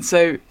 And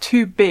so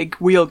 2 big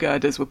wheel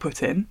girders were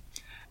put in,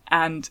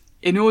 and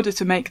in order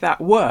to make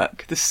that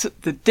work,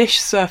 the dish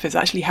surface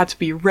actually had to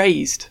be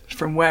raised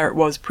from where it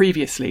was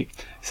previously.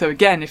 So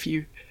again, if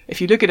you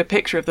look at a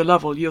picture of the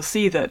Lovell, you'll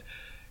see that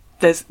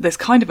there's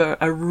kind of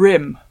a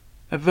rim,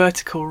 a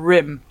vertical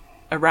rim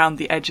around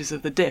the edges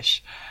of the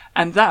dish.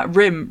 And that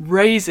rim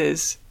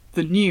raises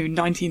the new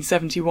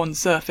 1971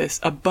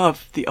 surface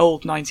above the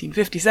old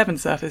 1957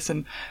 surface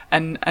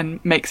and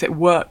makes it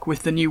work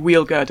with the new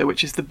wheel girder,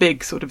 which is the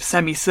big sort of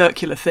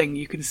semicircular thing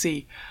you can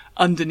see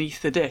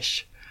underneath the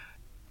dish.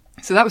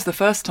 So that was the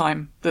first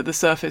time that the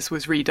surface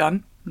was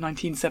redone.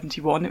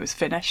 1971, it was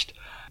finished.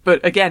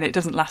 But again, it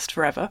doesn't last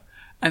forever.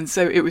 And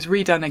so it was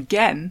redone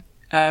again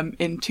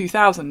in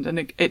 2000,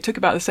 and it took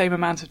about the same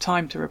amount of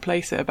time to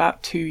replace it,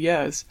 about 2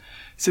 years.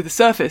 So the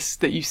surface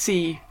that you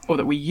see, or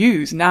that we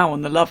use now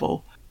on the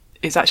Lovell,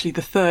 is actually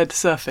the 3rd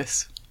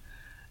surface.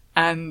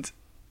 And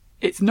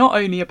it's not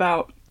only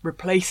about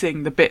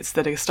replacing the bits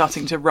that are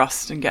starting to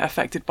rust and get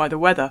affected by the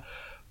weather,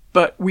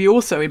 but we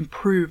also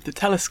improve the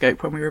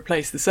telescope when we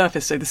replace the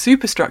surface. So the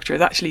superstructure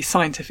is actually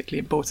scientifically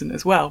important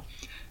as well.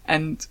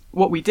 And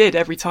what we did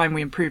every time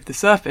we improved the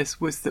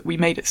surface was that we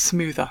made it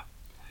smoother.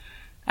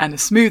 And a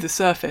smoother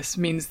surface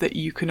means that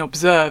you can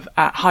observe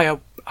at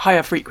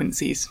higher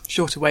frequencies,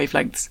 shorter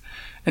wavelengths.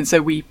 And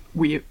so we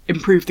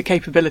improved the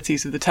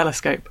capabilities of the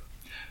telescope.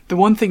 The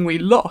one thing we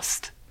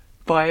lost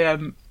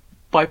by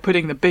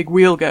putting the big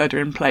wheel girder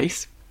in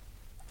place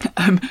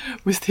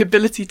was the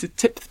ability to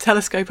tip the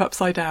telescope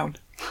upside down.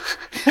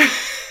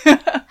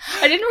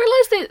 I didn't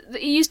realise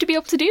that you used to be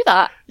able to do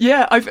that.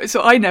 Yeah,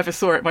 so I never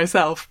saw it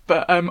myself,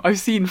 but I've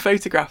seen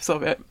photographs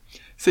of it.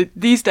 So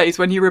these days,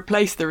 when you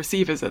replace the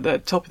receivers at the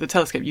top of the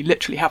telescope, you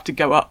literally have to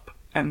go up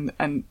and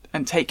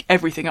take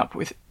everything up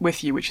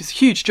with you, which is a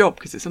huge job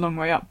because it's a long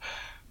way up.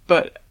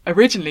 But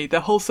originally,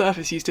 the whole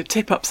surface used to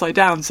tip upside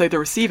down, so the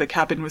receiver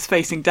cabin was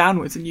facing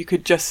downwards, and you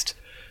could just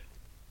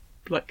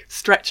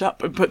stretch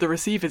up and put the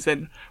receivers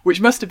in,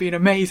 which must have been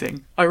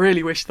amazing. I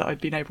really wish that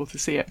I'd been able to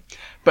see it.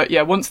 But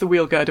yeah, once the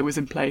wheel girder was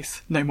in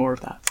place, no more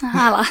of that.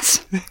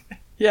 Alas.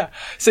 Yeah.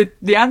 So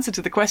the answer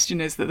to the question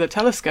is that the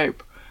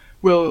telescope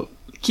will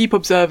keep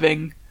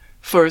observing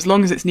for as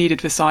long as it's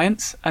needed for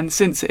science, and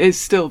since it is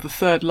still the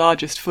 3rd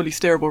largest fully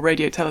steerable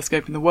radio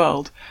telescope in the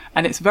world,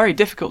 and it's very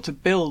difficult to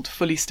build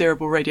fully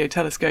steerable radio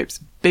telescopes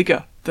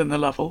bigger than the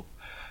Lovell,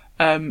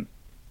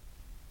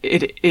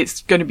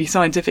 it's going to be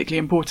scientifically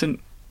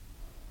important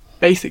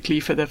basically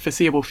for the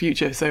foreseeable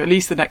future, so at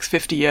least the next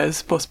 50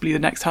 years, possibly the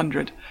next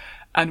 100,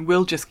 and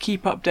we'll just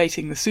keep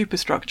updating the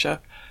superstructure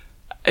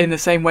in the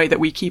same way that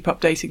we keep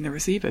updating the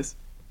receivers.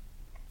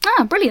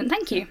 Ah, brilliant,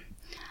 thank you.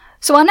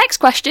 So our next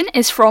question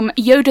is from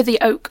Yoda the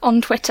Oak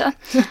on Twitter,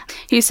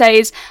 who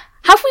says,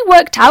 have we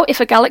worked out if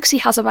a galaxy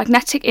has a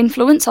magnetic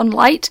influence on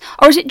light,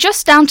 or is it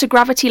just down to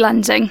gravity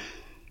lensing?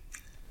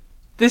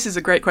 This is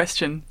a great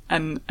question,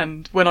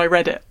 and when I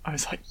read it, I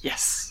was like,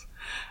 yes.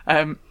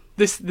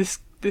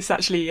 This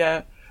actually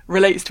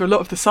relates to a lot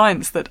of the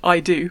science that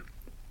I do,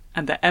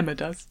 and that Emma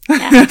does.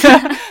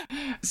 Yeah.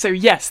 So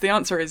yes, the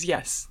answer is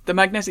yes. The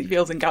magnetic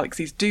fields in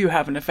galaxies do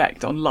have an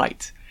effect on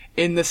light,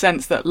 in the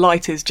sense that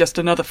light is just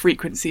another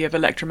frequency of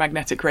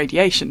electromagnetic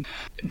radiation.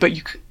 But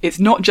it's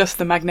not just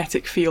the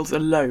magnetic fields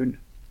alone.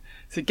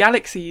 So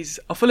galaxies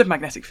are full of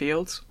magnetic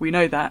fields, we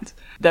know that.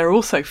 They're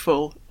also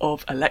full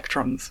of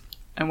electrons.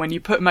 And when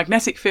you put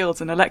magnetic fields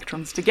and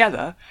electrons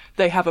together,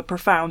 they have a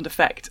profound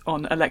effect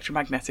on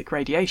electromagnetic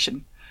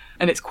radiation.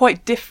 And it's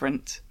quite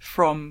different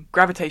from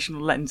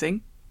gravitational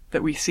lensing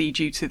that we see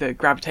due to the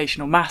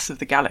gravitational mass of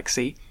the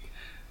galaxy.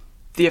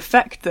 The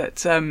effect that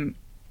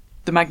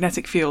the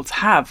magnetic fields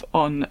have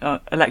on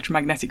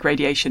electromagnetic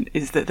radiation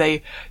is that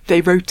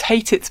they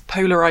rotate its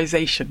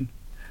polarization,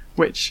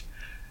 which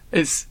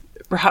is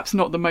perhaps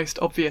not the most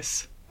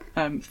obvious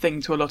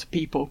thing to a lot of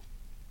people.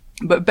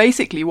 But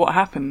basically what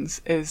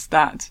happens is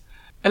that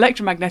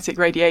electromagnetic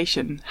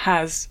radiation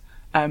has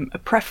a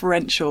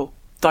preferential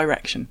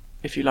direction,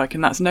 if you like,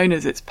 and that's known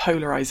as its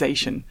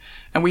polarization.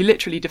 And we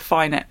literally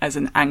define it as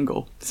an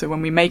angle. So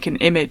when we make an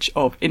image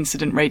of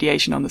incident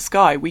radiation on the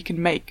sky, we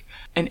can make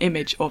an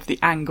image of the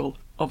angle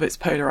of its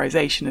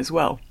polarization as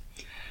well.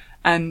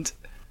 And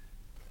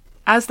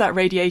as that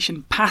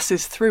radiation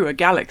passes through a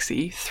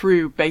galaxy,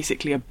 through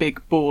basically a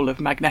big ball of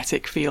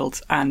magnetic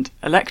fields and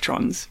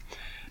electrons,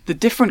 the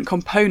different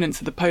components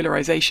of the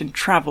polarization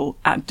travel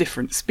at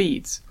different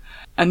speeds.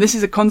 And this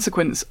is a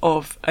consequence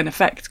of an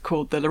effect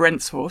called the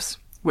Lorentz force,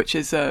 which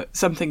is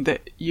something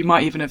that you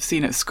might even have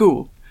seen at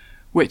school,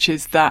 which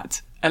is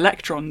that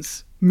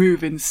electrons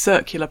move in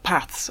circular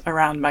paths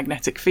around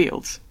magnetic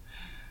fields.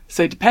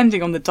 So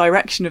depending on the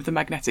direction of the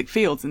magnetic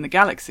fields in the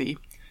galaxy,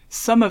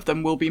 some of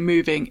them will be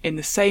moving in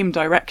the same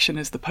direction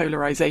as the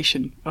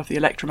polarization of the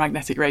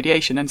electromagnetic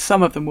radiation, and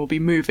some of them will be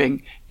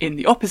moving in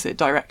the opposite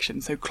direction,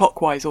 so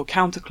clockwise or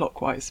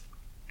counterclockwise.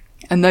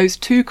 And those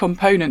two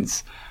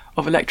components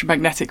of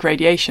electromagnetic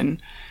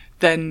radiation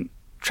then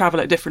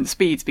travel at different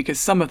speeds because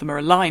some of them are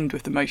aligned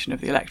with the motion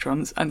of the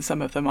electrons and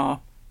some of them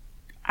are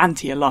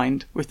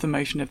anti-aligned with the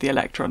motion of the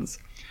electrons.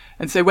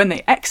 And so when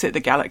they exit the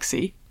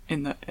galaxy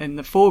in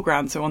the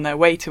foreground, so on their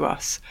way to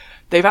us,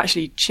 they've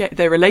actually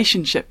their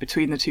relationship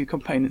between the two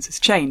components has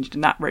changed,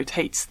 and that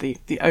rotates the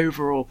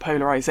overall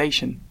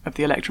polarization of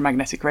the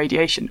electromagnetic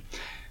radiation.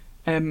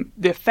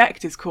 The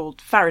effect is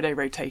called Faraday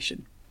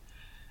rotation,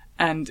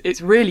 and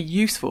it's really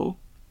useful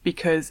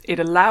because it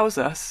allows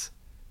us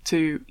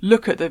to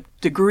look at the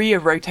degree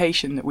of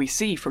rotation that we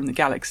see from the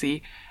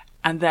galaxy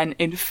and then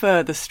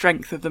infer the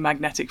strength of the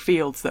magnetic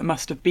fields that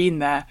must have been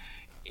there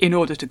in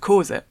order to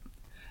cause it.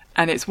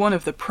 And it's one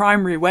of the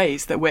primary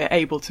ways that we're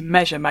able to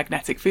measure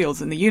magnetic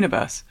fields in the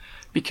universe,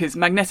 because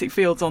magnetic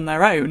fields on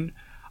their own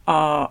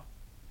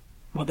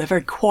they're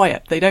very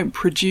quiet. They don't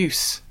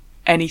produce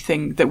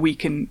anything that we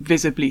can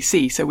visibly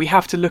see. So we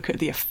have to look at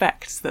the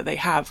effects that they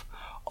have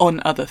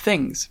on other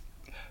things.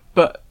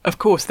 But of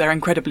course, they're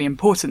incredibly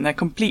important. They're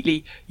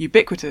completely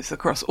ubiquitous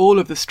across all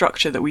of the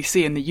structure that we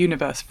see in the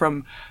universe,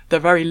 from the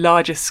very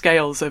largest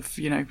scales of,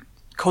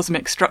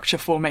 cosmic structure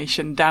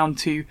formation down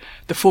to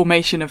the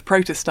formation of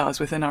protostars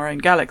within our own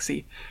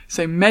galaxy.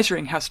 So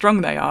measuring how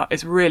strong they are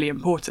is really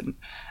important,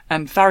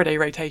 and Faraday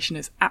rotation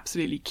is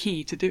absolutely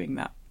key to doing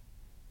that.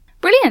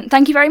 Brilliant.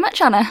 Thank you very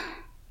much, Anna.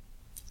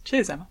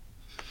 Cheers, Emma.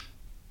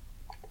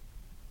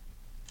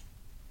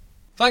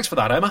 Thanks for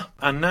that, Emma.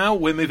 And now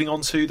we're moving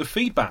on to the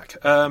feedback.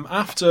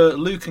 After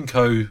Luke and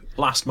Co.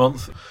 last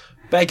month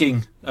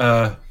begging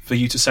for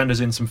you to send us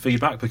in some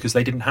feedback because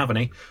they didn't have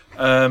any,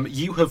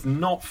 you have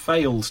not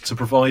failed to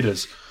provide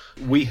us.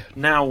 We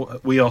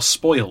are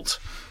spoilt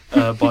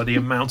by the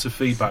amount of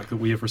feedback that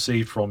we have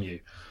received from you.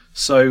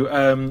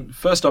 So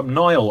first up,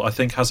 Niall, I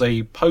think, has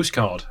a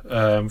postcard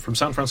from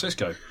San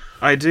Francisco.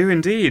 I do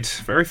indeed.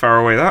 Very far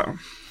away, that.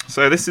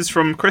 So this is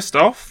from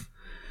Christoph.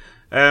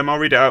 I'll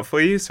read it out for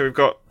you. So we've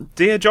got,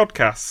 Dear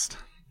Jodcast,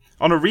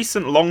 on a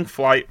recent long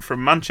flight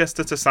from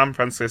Manchester to San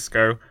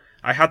Francisco,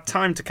 I had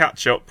time to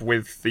catch up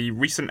with the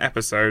recent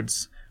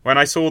episodes. When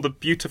I saw the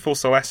beautiful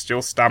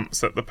celestial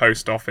stamps at the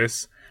post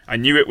office, I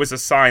knew it was a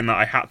sign that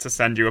I had to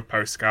send you a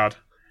postcard.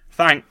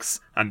 Thanks,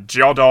 and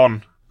jod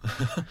on.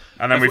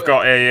 And then we've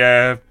got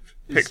a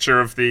picture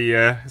of the,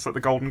 is that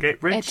the Golden Gate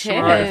Bridge? It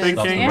is. Right,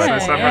 thinking? So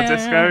San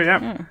Francisco,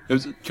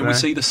 yeah. Can we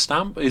see the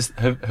stamp?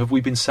 Have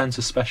we been sent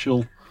a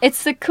special...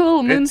 It's the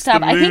cool moon It's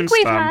stamp. the I think moon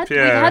stamp, we've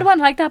had one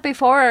like that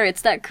before.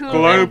 It's that cool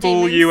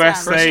Global moon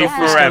USA stamp.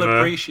 forever.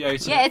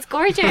 Appreciate it. Yeah, it's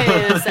gorgeous.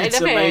 I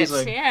love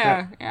amazing. it.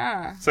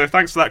 Yeah. So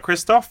thanks for that,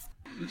 Christoph.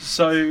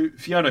 So,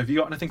 Fiona, have you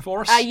got anything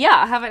for us? Yeah,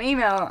 I have an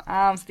email.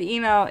 So the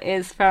email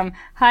is from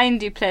Hein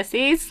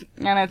Duplessis,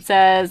 and it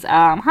says,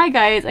 Hi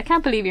guys, I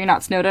can't believe you're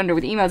not snowed under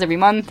with emails every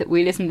month.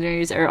 We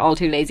listeners are all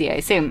too lazy, I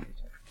assume.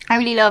 I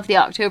really love the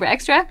October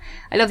Extra.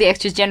 I love the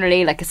extras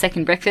generally, like a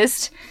second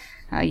breakfast.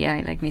 Yeah,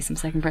 I like me some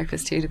second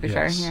breakfast too, to be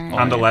fair.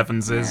 Yeah, and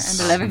 11s.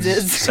 And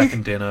 11s.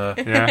 Second dinner.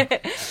 Yeah.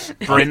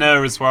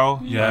 Brinner as well.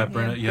 Yeah,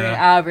 Brinner,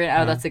 yeah. Brinner.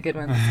 Oh, that's a good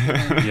one.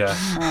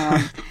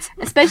 Yeah.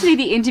 Especially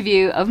the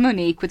interview of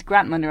Monique with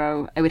Grant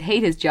Munro. I would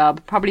hate his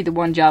job. Probably the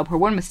one job where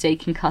one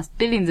mistake can cost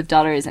billions of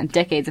dollars and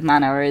decades of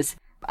man hours.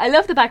 I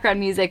love the background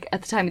music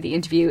at the time of the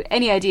interview.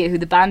 Any idea who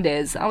the band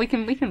is? Oh, we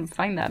can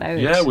find that out.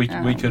 Yeah, we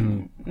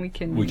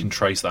can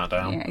trace that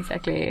down. Yeah,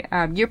 exactly.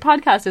 Your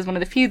podcast is one of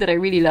the few that I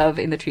really love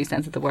in the true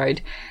sense of the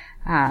word.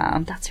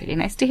 That's really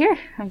nice to hear.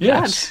 I'm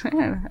glad.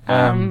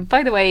 Yeah.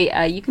 By the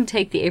way, you can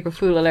take the April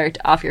Fool alert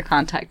off your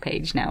contact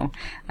page now.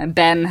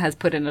 Ben has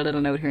put in a little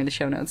note here in the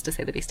show notes to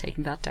say that he's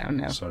taking that down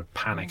now. So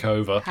panic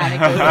over.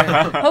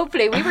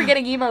 Hopefully, we were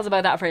getting emails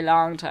about that for a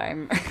long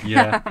time.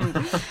 Yeah.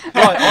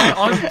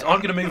 Right,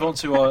 I'm going to move on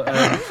to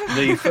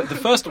the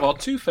first of our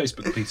two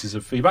Facebook pieces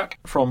of feedback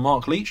from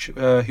Mark Leach,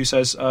 who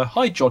says,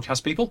 Hi,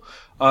 Jodcast people.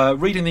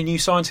 Reading the New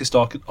Scientist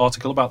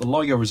article about the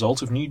LIGO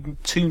result of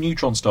two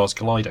neutron stars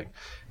colliding.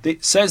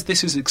 It says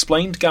this is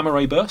explained gamma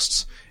ray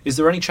bursts. Is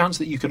there any chance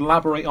that you could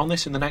elaborate on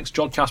this in the next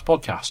Jodcast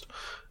podcast?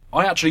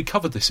 I actually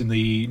covered this in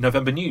the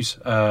November news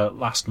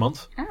last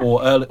month,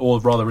 or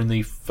rather in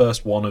the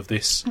first one of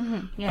this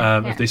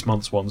of this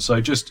month's one. So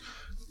just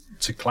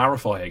to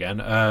clarify again,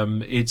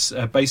 it's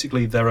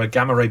basically there are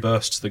gamma ray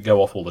bursts that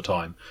go off all the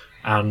time,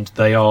 and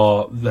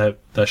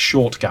they're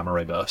short gamma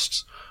ray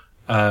bursts,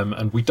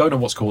 and we don't know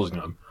what's causing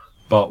them,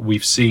 but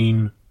we've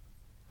seen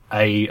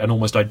an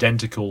almost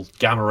identical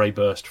gamma ray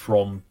burst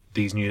from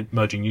these new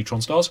merging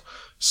neutron stars.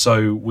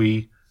 So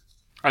we...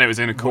 And it was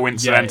in a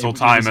coincidental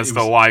time as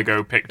the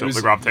LIGO picked up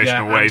the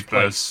gravitational wave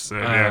burst.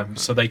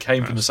 So they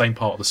came from the same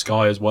part of the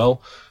sky as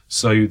well.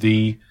 So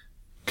the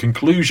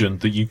conclusion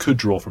that you could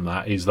draw from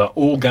that is that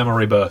all gamma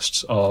ray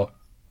bursts are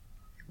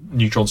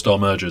neutron star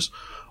mergers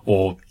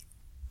or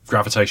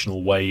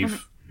gravitational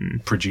wave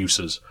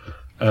producers.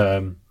 I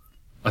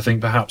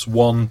think perhaps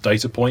one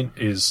data point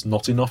is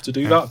not enough to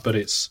do that, but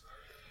it's...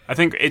 I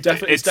think it's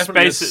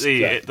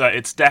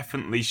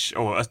definitely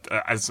or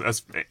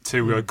as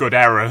to a good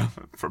error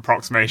for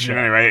approximation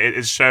anyway. It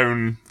is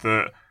shown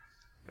that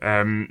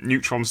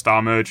neutron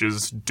star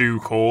mergers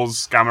do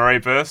cause gamma ray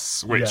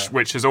bursts,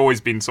 which has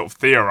always been sort of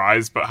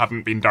theorized but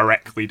hadn't been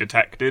directly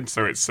detected.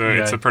 So it's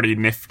a pretty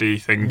nifty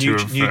thing to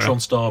have.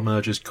 Neutron star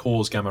mergers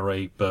cause gamma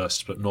ray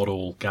bursts, but not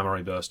all gamma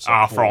ray bursts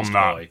are from that.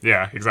 By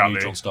exactly.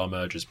 Neutron star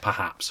mergers,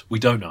 perhaps we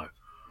don't know,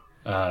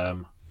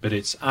 but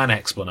it's an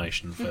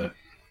explanation for.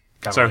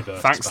 So,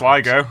 thanks,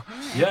 LIGO.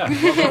 Yeah,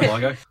 well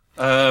done,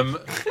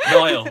 LIGO.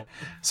 Niall.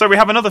 So we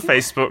have another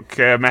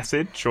Facebook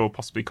message, or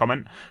possibly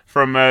comment,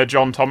 from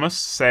John Thomas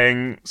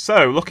saying,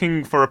 so,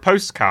 looking for a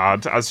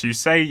postcard, as you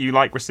say you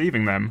like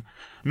receiving them.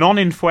 None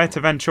in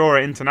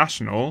Fuerteventura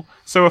International,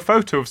 so a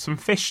photo of some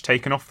fish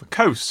taken off the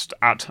coast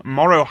at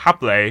Morro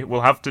Hable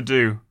will have to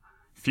do.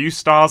 Few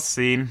stars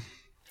seen.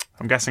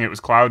 I'm guessing it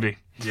was cloudy.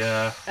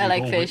 Yeah. I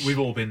like fish. We've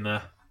all been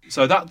there.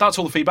 So that's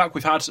all the feedback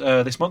we've had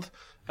this month.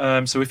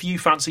 So if you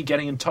fancy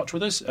getting in touch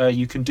with us,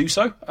 you can do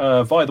so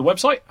via the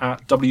website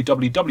at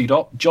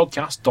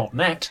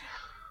www.jodcast.net.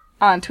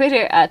 On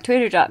Twitter at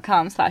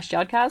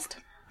twitter.com/jodcast.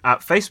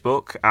 At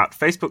Facebook at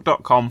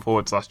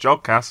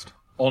facebook.com/jodcast.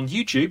 On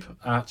YouTube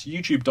at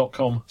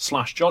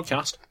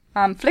youtube.com/jodcast.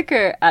 On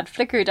Flickr at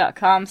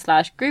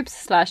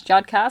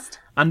flickr.com/groups/jodcast.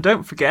 And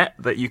don't forget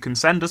that you can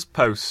send us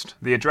post.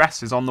 The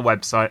address is on the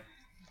website.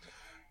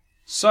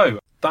 So,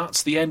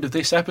 that's the end of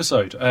this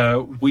episode.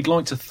 We'd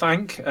like to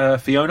thank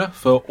Fiona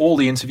for all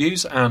the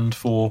interviews and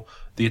for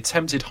the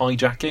attempted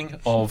hijacking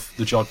of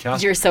the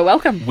Jodcast. You're so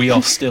welcome. We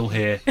are still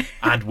here,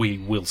 and we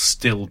will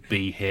still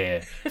be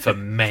here for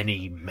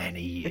many,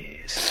 many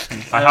years.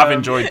 I have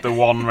enjoyed the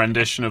one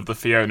rendition of the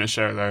Fiona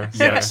show, though.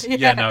 So. Yes,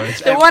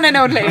 it's the one and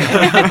only.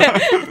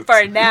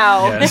 For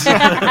now. Yes.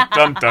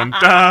 Dun dun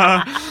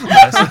dun.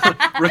 Yes.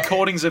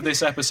 Recordings of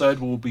this episode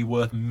will be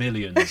worth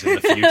millions in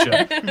the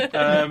future.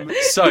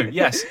 So,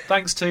 yes,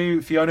 thanks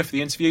to Fiona for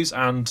the interviews,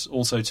 and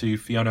also to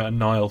Fiona and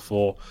Niall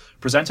for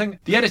presenting.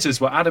 The editors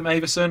were Adam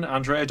Averson,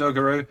 Andrea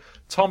Dogarou,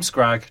 Tom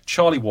Scragg,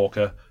 Charlie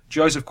Walker,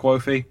 Joseph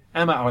Quofi,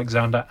 Emma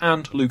Alexander,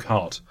 and Luke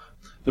Hart.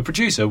 The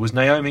producer was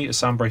Naomi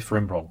Asambre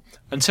Frimbrong.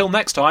 Until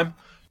next time,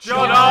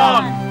 Jod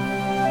on!